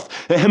mouth,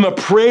 a hymn of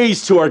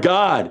praise to our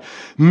God.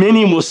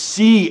 Many will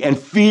see and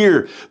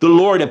fear the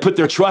Lord and put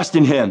their trust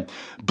in him.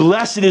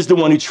 Blessed is the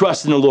one who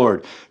trusts in the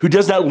Lord, who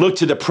does not look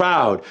to the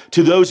proud,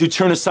 to those who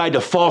turn aside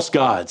to false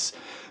gods.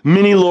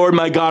 Many, Lord,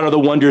 my God, are the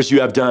wonders you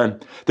have done.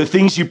 The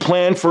things you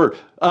planned for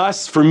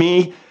us, for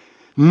me,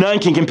 none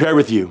can compare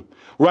with you.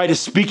 Were I to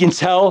speak and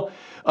tell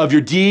of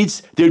your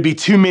deeds, there would be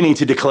too many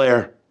to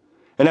declare.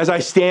 And as I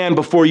stand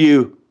before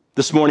you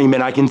this morning,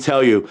 man, I can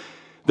tell you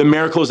the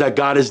miracles that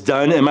God has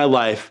done in my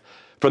life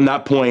from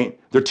that point,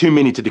 they're too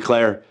many to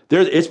declare.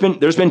 There's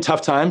been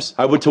tough times.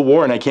 I went to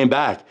war and I came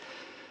back.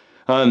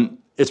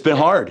 It's been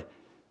hard,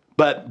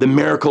 but the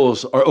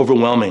miracles are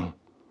overwhelming.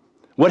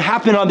 What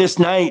happened on this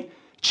night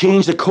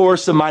changed the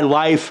course of my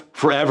life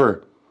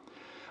forever.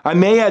 I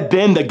may have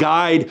been the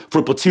guide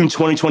for Platoon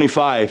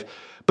 2025,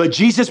 but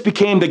Jesus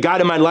became the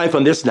guide of my life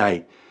on this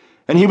night.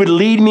 And he would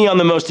lead me on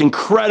the most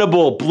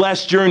incredible,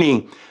 blessed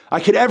journey I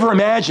could ever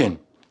imagine.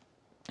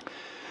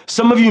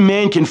 Some of you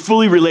men can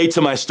fully relate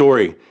to my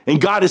story, and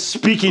God is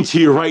speaking to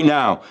you right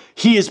now.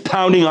 He is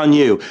pounding on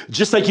you,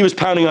 just like he was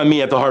pounding on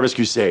me at the Harvest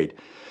Crusade.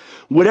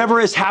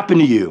 Whatever has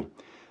happened to you,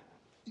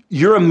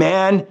 you're a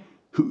man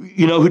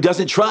who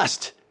doesn't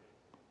trust.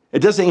 It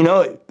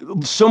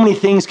doesn't, so many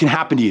things can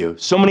happen to you.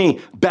 So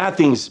many bad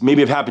things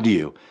maybe have happened to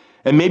you.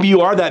 And maybe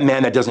you are that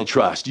man that doesn't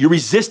trust. You're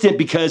resistant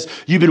because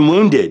you've been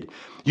wounded.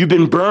 You've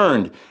been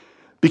burned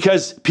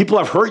because people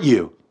have hurt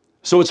you.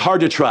 So it's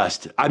hard to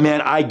trust.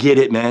 I get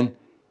it, man.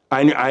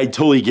 I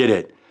totally get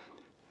it.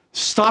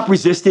 Stop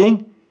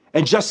resisting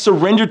and just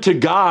surrender to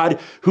God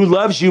who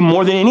loves you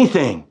more than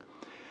anything.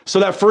 So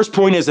that first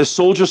point is a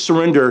soldier's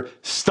surrender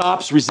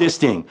stops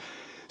resisting.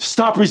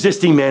 Stop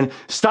resisting, man.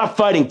 Stop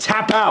fighting.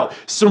 Tap out.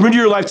 Surrender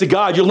your life to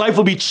God. Your life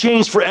will be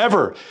changed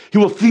forever. He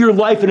will fill your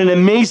life in an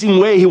amazing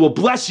way. He will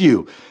bless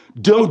you.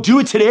 Don't do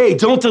it today.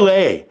 Don't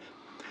delay.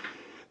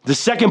 The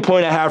second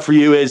point I have for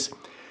you is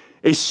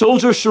a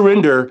soldier's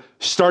surrender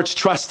starts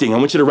trusting. I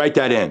want you to write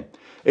that in.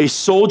 A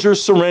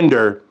soldier's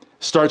surrender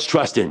starts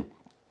trusting.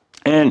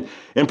 And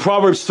in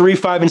Proverbs 3,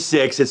 5, and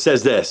 6, it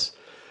says this: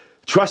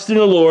 trust in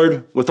the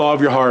Lord with all of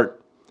your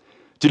heart.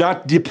 Do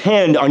not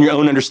depend on your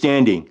own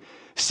understanding.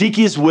 Seek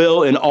his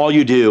will in all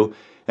you do,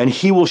 and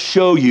he will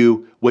show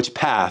you which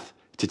path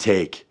to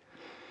take.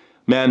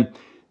 Man,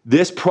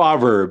 this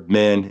proverb,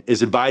 man,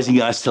 is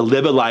advising us to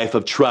live a life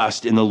of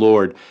trust in the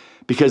Lord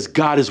because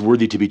God is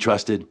worthy to be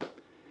trusted.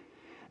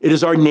 It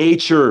is our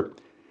nature,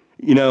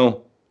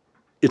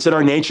 it's in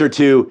our nature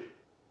to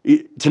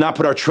not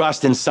put our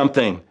trust in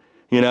something,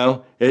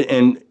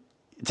 and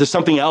to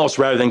something else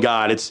rather than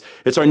God.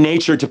 It's our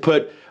nature to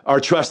put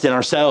our trust in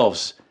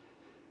ourselves.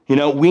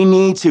 We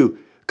need to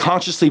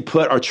consciously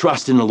put our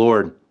trust in the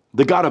Lord,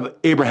 the God of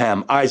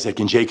Abraham, Isaac,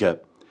 and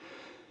Jacob.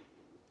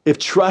 If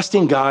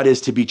trusting God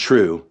is to be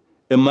true,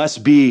 it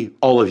must be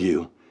all of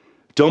you.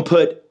 Don't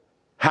put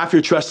half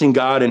your trust in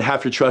God and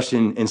half your trust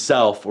in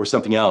self or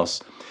something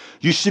else.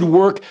 You should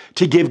work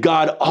to give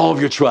God all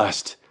of your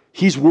trust.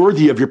 He's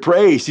worthy of your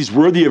praise. He's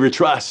worthy of your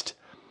trust.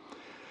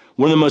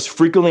 One of the most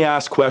frequently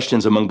asked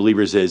questions among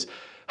believers is,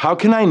 how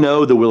can I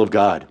know the will of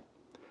God?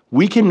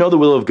 We can know the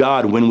will of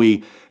God when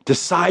we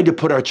decide to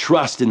put our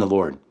trust in the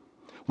Lord.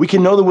 We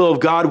can know the will of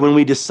God when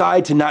we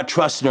decide to not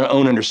trust in our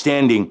own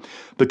understanding,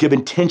 but give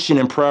attention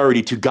and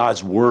priority to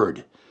God's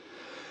word.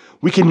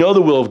 We can know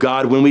the will of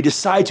God when we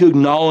decide to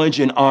acknowledge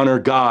and honor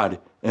God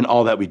in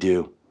all that we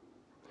do.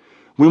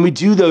 When we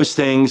do those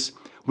things,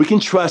 we can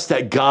trust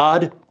that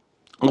God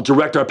will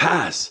direct our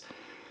paths.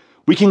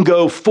 We can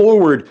go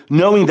forward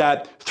knowing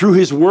that through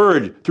his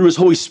word, through his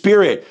Holy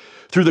Spirit,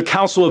 through the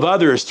counsel of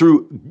others,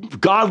 through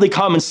godly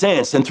common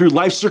sense, and through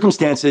life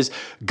circumstances,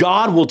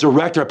 God will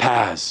direct our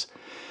paths.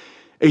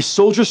 A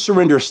soldier's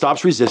surrender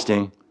stops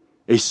resisting.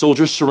 A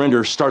soldier's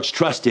surrender starts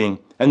trusting.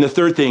 And the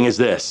third thing is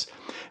this: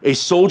 a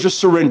soldier's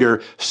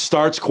surrender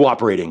starts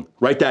cooperating.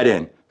 Write that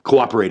in.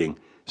 Cooperating.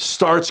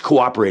 Starts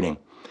cooperating.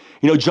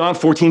 John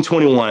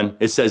 14:21,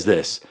 it says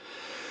this: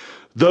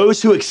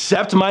 those who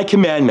accept my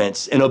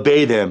commandments and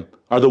obey them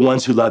are the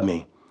ones who love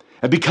me.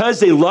 And because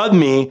they love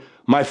me,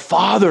 my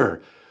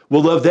Father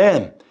will love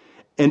them,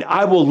 and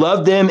I will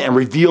love them and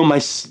reveal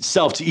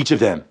myself to each of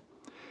them.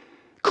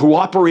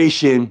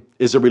 Cooperation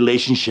is a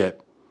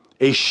relationship,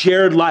 a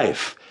shared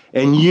life,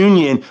 and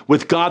union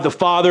with God the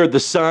Father, the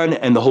Son,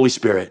 and the Holy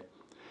Spirit.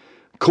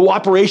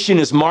 Cooperation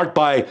is marked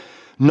by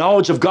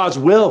knowledge of God's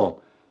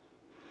will.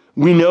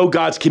 We know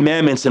God's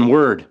commandments and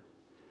word.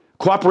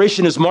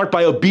 Cooperation is marked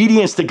by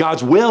obedience to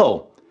God's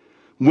will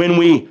when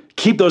we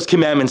keep those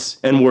commandments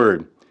and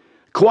word.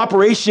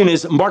 Cooperation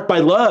is marked by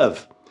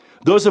love,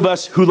 those of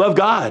us who love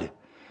God.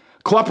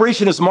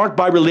 Cooperation is marked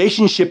by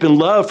relationship and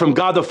love from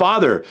God the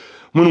Father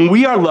when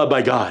we are loved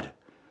by God.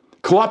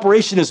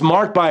 Cooperation is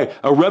marked by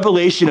a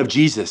revelation of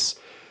Jesus.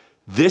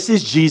 This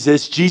is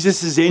Jesus.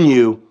 Jesus is in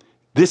you.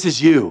 This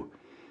is you.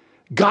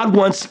 God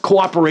wants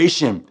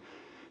cooperation.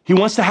 He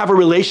wants to have a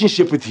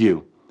relationship with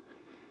you.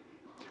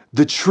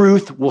 The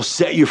truth will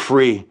set you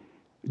free.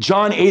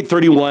 John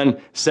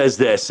 8:31 says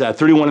this,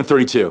 31 and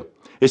 32.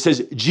 It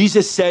says,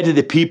 Jesus said to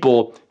the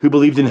people who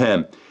believed in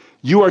him,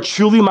 you are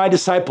truly my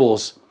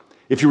disciples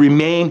if you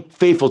remain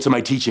faithful to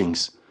my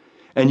teachings,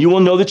 and you will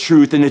know the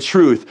truth, and the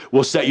truth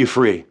will set you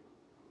free.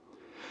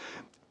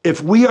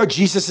 If we are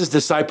Jesus'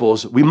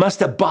 disciples, we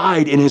must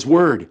abide in his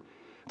word.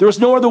 There is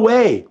no other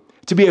way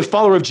to be a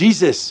follower of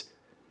Jesus.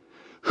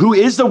 Who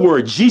is the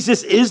word?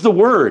 Jesus is the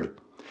word.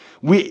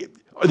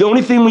 The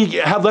only thing we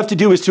have left to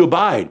do is to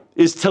abide,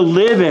 is to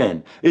live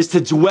in, is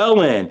to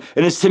dwell in,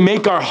 and is to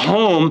make our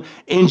home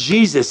in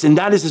Jesus, and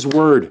that is his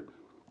word.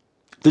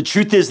 The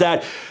truth is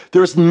that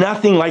there's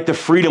nothing like the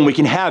freedom we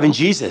can have in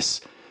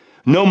Jesus.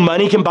 No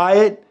money can buy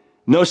it,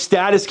 no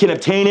status can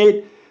obtain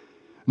it,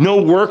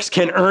 no works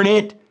can earn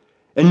it,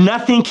 and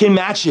nothing can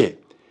match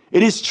it.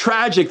 It is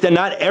tragic that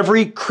not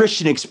every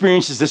Christian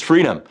experiences this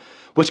freedom,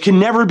 which can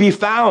never be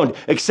found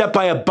except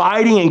by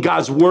abiding in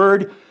God's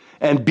word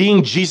and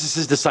being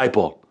Jesus'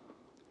 disciple.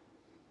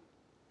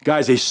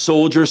 Guys, a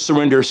soldier's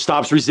surrender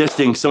stops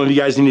resisting. Some of you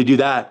guys need to do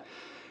that.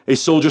 A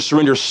soldier's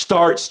surrender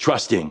starts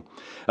trusting.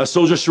 A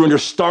soldier's surrender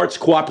starts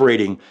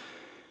cooperating.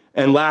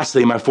 And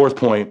lastly, my fourth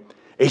point,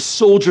 a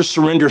soldier's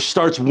surrender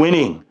starts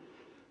winning.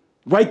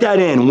 Write that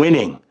in,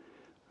 winning.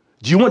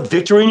 Do you want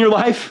victory in your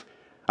life?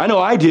 I know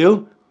I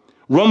do.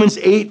 Romans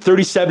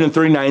 8:37 and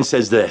 39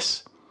 says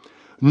this: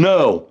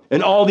 no,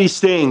 in all these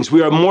things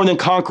we are more than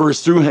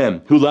conquerors through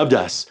him who loved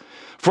us.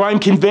 For I'm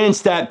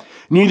convinced that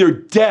neither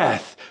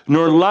death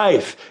nor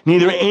life,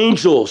 neither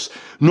angels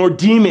nor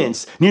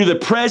demons, neither the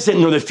present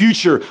nor the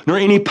future, nor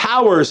any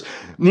powers,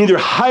 neither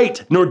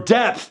height nor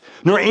depth,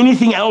 nor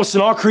anything else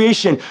in all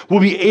creation will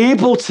be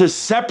able to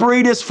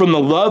separate us from the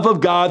love of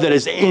God that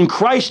is in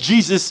Christ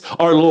Jesus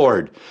our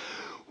Lord.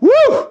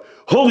 Woo!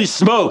 Holy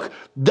smoke.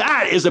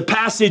 That is a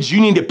passage you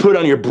need to put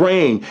on your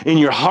brain, in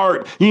your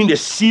heart. You need to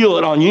seal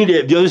it on. You need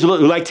to, those who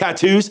like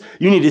tattoos,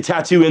 you need to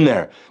tattoo in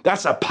there.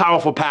 That's a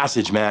powerful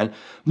passage, man.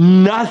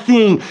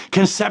 Nothing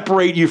can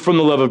separate you from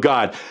the love of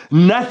God.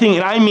 Nothing,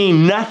 and I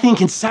mean nothing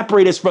can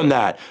separate us from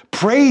that.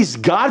 Praise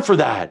God for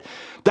that.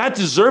 That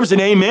deserves an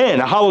amen,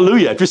 a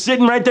hallelujah. If you're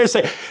sitting right there,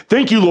 say,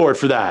 thank you, Lord,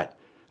 for that.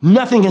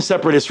 Nothing can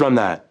separate us from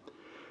that.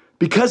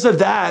 Because of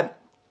that,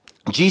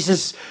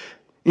 Jesus,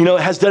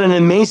 has done an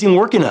amazing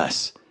work in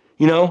us,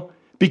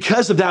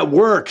 because of that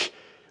work,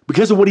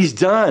 because of what he's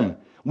done.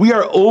 We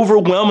are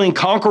overwhelming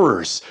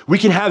conquerors. We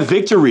can have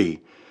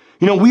victory.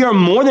 We are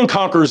more than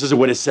conquerors is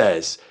what it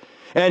says.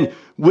 And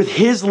with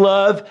his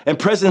love and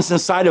presence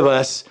inside of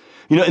us,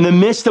 in the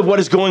midst of what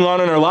is going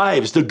on in our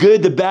lives, the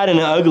good, the bad, and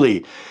the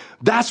ugly,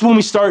 that's when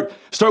we start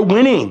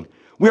winning.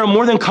 We are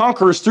more than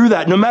conquerors through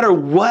that, no matter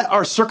what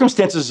our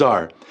circumstances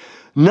are.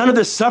 None of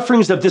the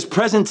sufferings of this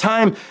present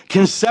time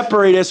can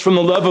separate us from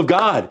the love of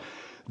God.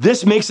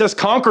 This makes us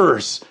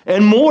conquerors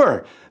and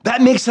more.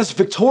 That makes us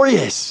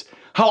victorious.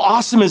 How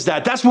awesome is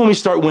that? That's when we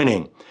start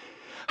winning.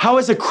 How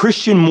is a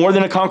Christian more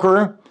than a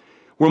conqueror?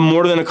 We're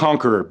more than a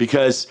conqueror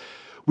because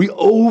we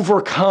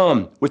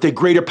overcome with a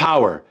greater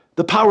power,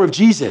 the power of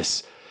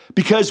Jesus.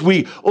 Because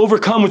we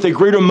overcome with a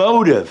greater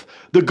motive,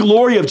 the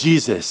glory of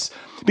Jesus.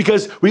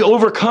 Because we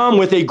overcome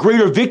with a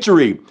greater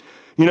victory,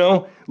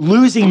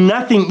 losing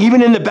nothing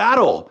even in the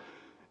battle.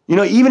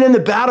 Even in the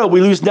battle,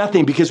 we lose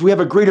nothing because we have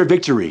a greater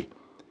victory.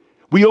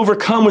 We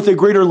overcome with a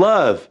greater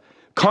love,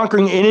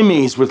 conquering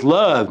enemies with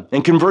love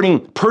and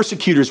converting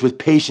persecutors with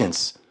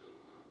patience.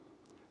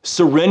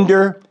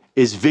 Surrender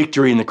is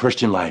victory in the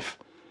Christian life.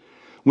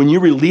 When you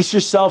release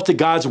yourself to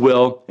God's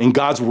will and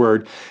God's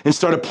word and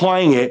start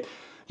applying it,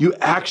 you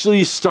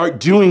actually start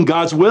doing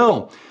God's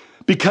will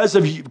because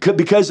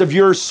of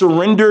your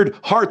surrendered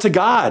heart to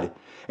God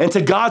and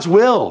to God's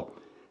will.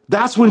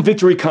 That's when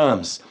victory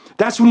comes.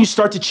 That's when you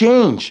start to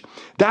change.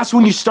 That's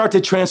when you start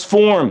to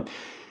transform.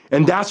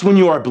 And that's when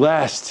you are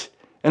blessed.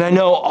 And I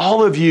know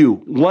all of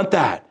you want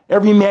that.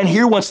 Every man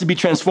here wants to be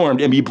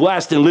transformed and be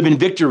blessed and live in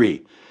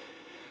victory.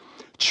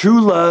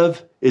 True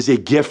love is a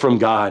gift from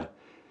God.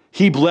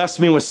 He blessed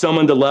me with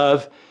someone to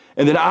love.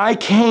 And then I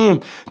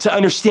came to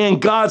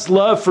understand God's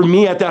love for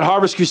me at that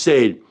Harvest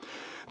Crusade.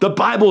 The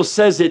Bible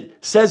says it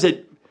says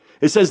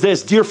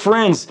this, dear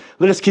friends,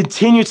 let us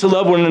continue to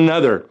love one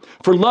another,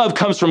 for love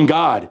comes from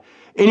God.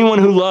 Anyone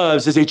who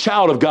loves is a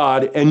child of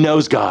God and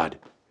knows God.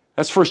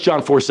 That's 1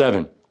 John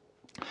 4:7.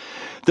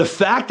 The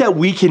fact that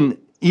we can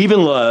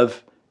even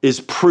love is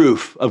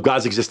proof of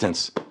God's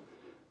existence.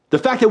 The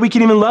fact that we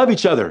can even love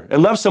each other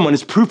and love someone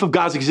is proof of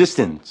God's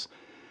existence.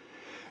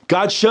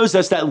 God shows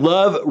us that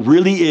love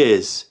really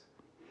is.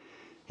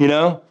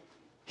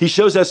 He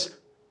shows us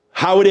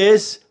how it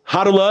is,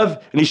 how to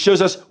love, and he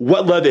shows us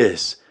what love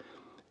is.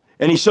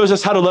 And he shows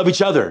us how to love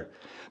each other.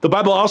 The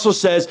Bible also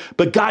says,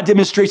 but God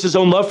demonstrates his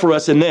own love for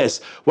us in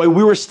this. While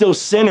we were still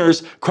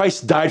sinners,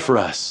 Christ died for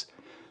us.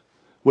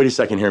 Wait a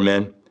second here,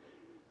 man.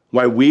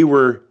 While we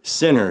were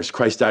sinners,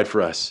 Christ died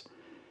for us.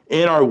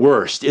 In our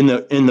worst, in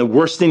the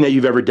worst thing that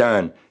you've ever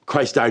done,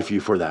 Christ died for you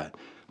for that.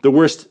 The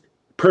worst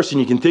person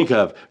you can think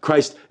of,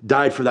 Christ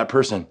died for that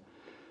person,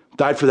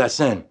 died for that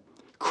sin.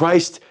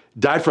 Christ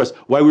died for us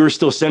while we were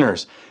still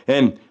sinners.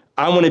 And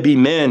I want to be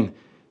men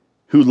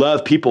who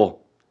love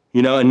people,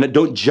 and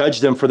don't judge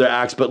them for their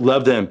acts, but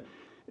love them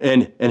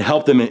and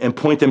help them and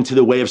point them to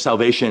the way of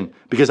salvation,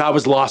 because I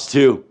was lost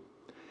too.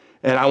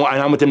 And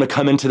I want them to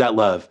come into that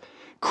love.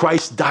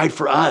 Christ died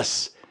for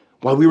us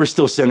while we were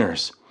still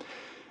sinners.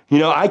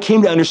 I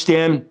came to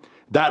understand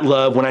that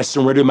love when I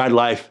surrendered my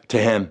life to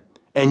him.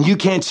 And you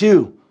can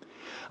too.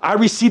 I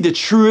received the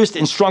truest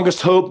and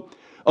strongest hope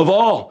of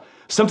all,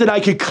 something I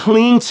could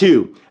cling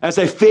to as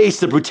I faced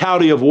the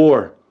brutality of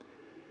war.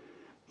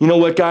 You know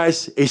what,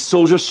 guys? A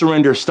soldier's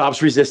surrender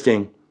stops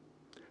resisting,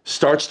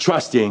 starts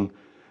trusting,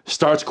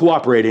 starts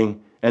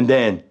cooperating, and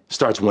then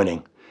starts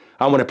winning.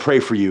 I want to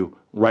pray for you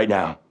right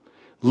now.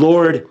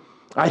 Lord,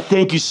 I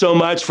thank you so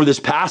much for this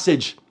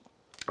passage.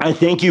 I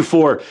thank you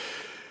for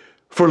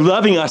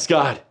loving us,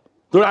 God.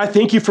 Lord, I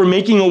thank you for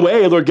making a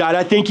way, Lord God.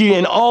 I thank you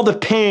in all the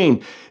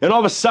pain and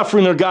all the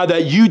suffering, Lord God,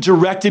 that you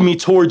directed me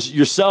towards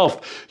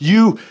yourself.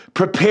 You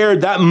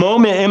prepared that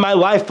moment in my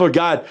life, Lord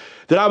God,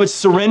 that I would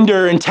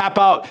surrender and tap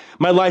out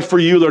my life for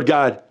you, Lord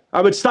God.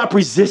 I would stop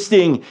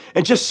resisting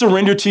and just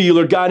surrender to you,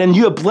 Lord God. And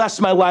you have blessed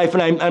my life,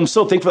 and I'm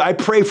so thankful. I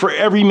pray for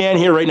every man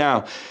here right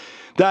now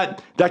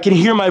that can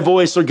hear my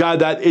voice, Lord God,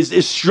 that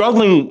is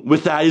struggling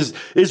with that,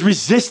 is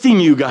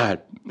resisting you,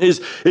 God, is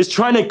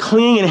trying to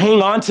cling and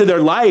hang on to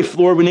their life,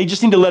 Lord, when they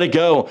just need to let it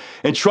go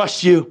and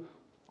trust you,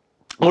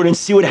 Lord, and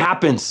see what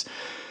happens.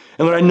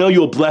 And Lord, I know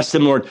you'll bless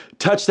them, Lord.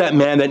 Touch that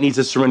man that needs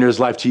to surrender his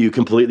life to you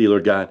completely,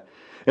 Lord God.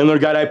 And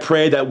Lord God, I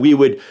pray that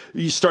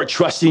you start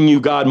trusting you,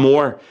 God,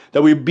 more,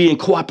 that we be in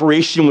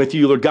cooperation with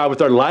you, Lord God,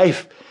 with our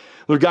life,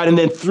 Lord God, and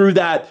then through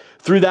that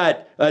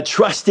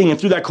trusting and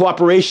through that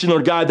cooperation,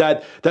 Lord God,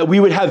 that we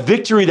would have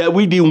victory, that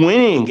we'd be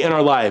winning in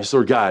our lives,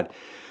 Lord God.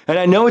 And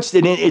I know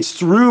it's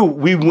through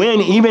we win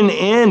even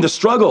in the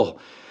struggle.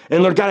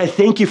 And Lord God, I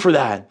thank you for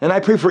that. And I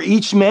pray for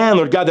each man,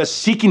 Lord God, that's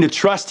seeking to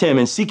trust him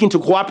and seeking to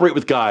cooperate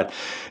with God.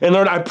 And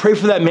Lord, I pray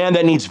for that man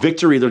that needs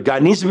victory, Lord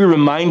God, needs to be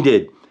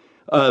reminded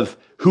of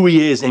who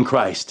he is in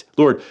Christ.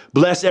 Lord,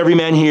 bless every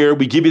man here.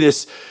 We give you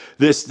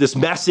this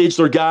message,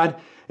 Lord God.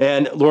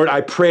 And Lord,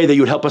 I pray that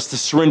you would help us to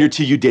surrender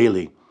to you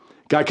daily.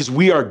 God, because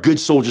we are good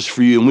soldiers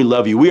for you and we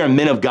love you. We are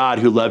men of God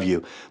who love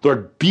you.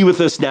 Lord, be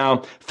with us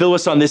now. Fill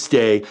us on this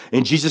day.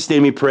 In Jesus'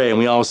 name we pray. And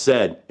we all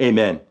said,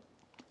 amen.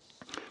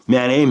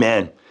 Man,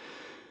 amen.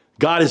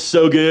 God is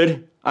so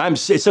good.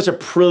 It's such a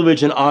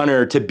privilege and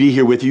honor to be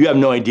here with you. You have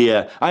no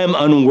idea. I am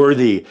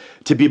unworthy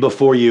to be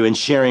before you and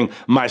sharing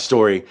my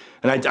story.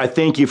 And I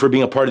thank you for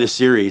being a part of this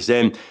series.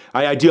 And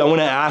I want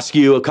to ask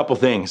you a couple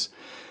things.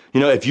 You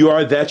know, if you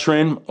are a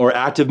veteran or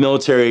active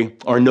military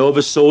or know of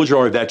a soldier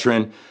or a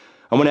veteran,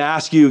 I want to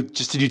ask you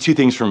just to do two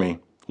things for me.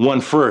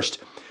 One,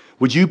 first,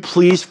 would you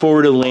please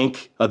forward a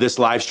link of this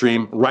live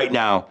stream right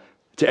now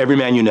to every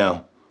man you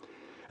know,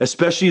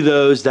 especially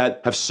those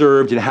that have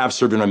served in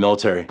our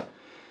military.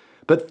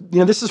 But you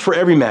know, this is for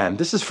every man.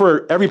 This is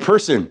for every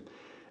person.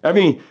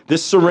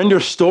 This surrender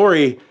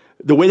story,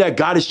 the way that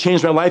God has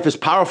changed my life is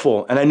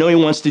powerful. And I know he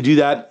wants to do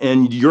that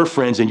in your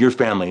friends and your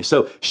family.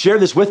 So share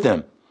this with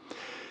them.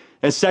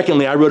 And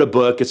secondly, I wrote a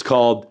book. It's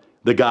called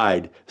The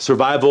Guide,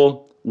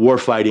 Survival,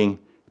 Warfighting,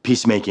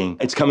 Peacemaking.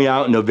 It's coming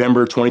out in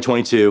November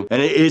 2022.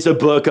 And it is a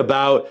book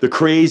about the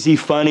crazy,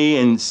 funny,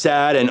 and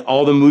sad, and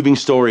all the moving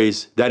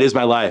stories that is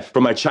my life.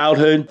 From my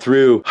childhood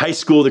through high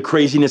school, the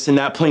craziness in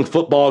that, playing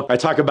football. I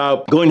talk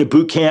about going to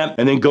boot camp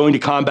and then going to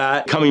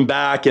combat, coming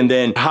back, and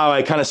then how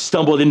I kind of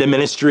stumbled into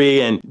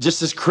ministry and just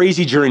this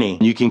crazy journey.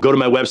 You can go to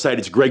my website.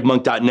 It's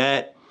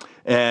gregmonk.net.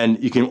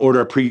 And you can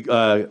order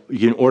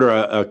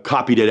a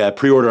copy today,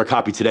 pre-order a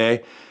copy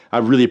today. I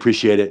really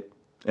appreciate it.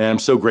 And I'm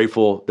so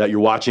grateful that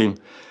you're watching.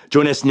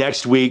 Join us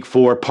next week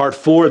for part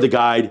 4 of the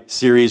Guide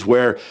series,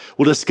 where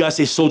we'll discuss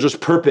a soldier's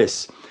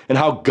purpose and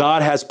how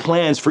God has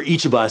plans for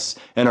each of us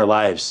and our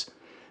lives.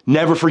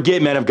 Never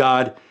forget, man of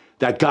God,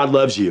 that God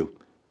loves you,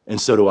 and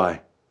so do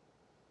I.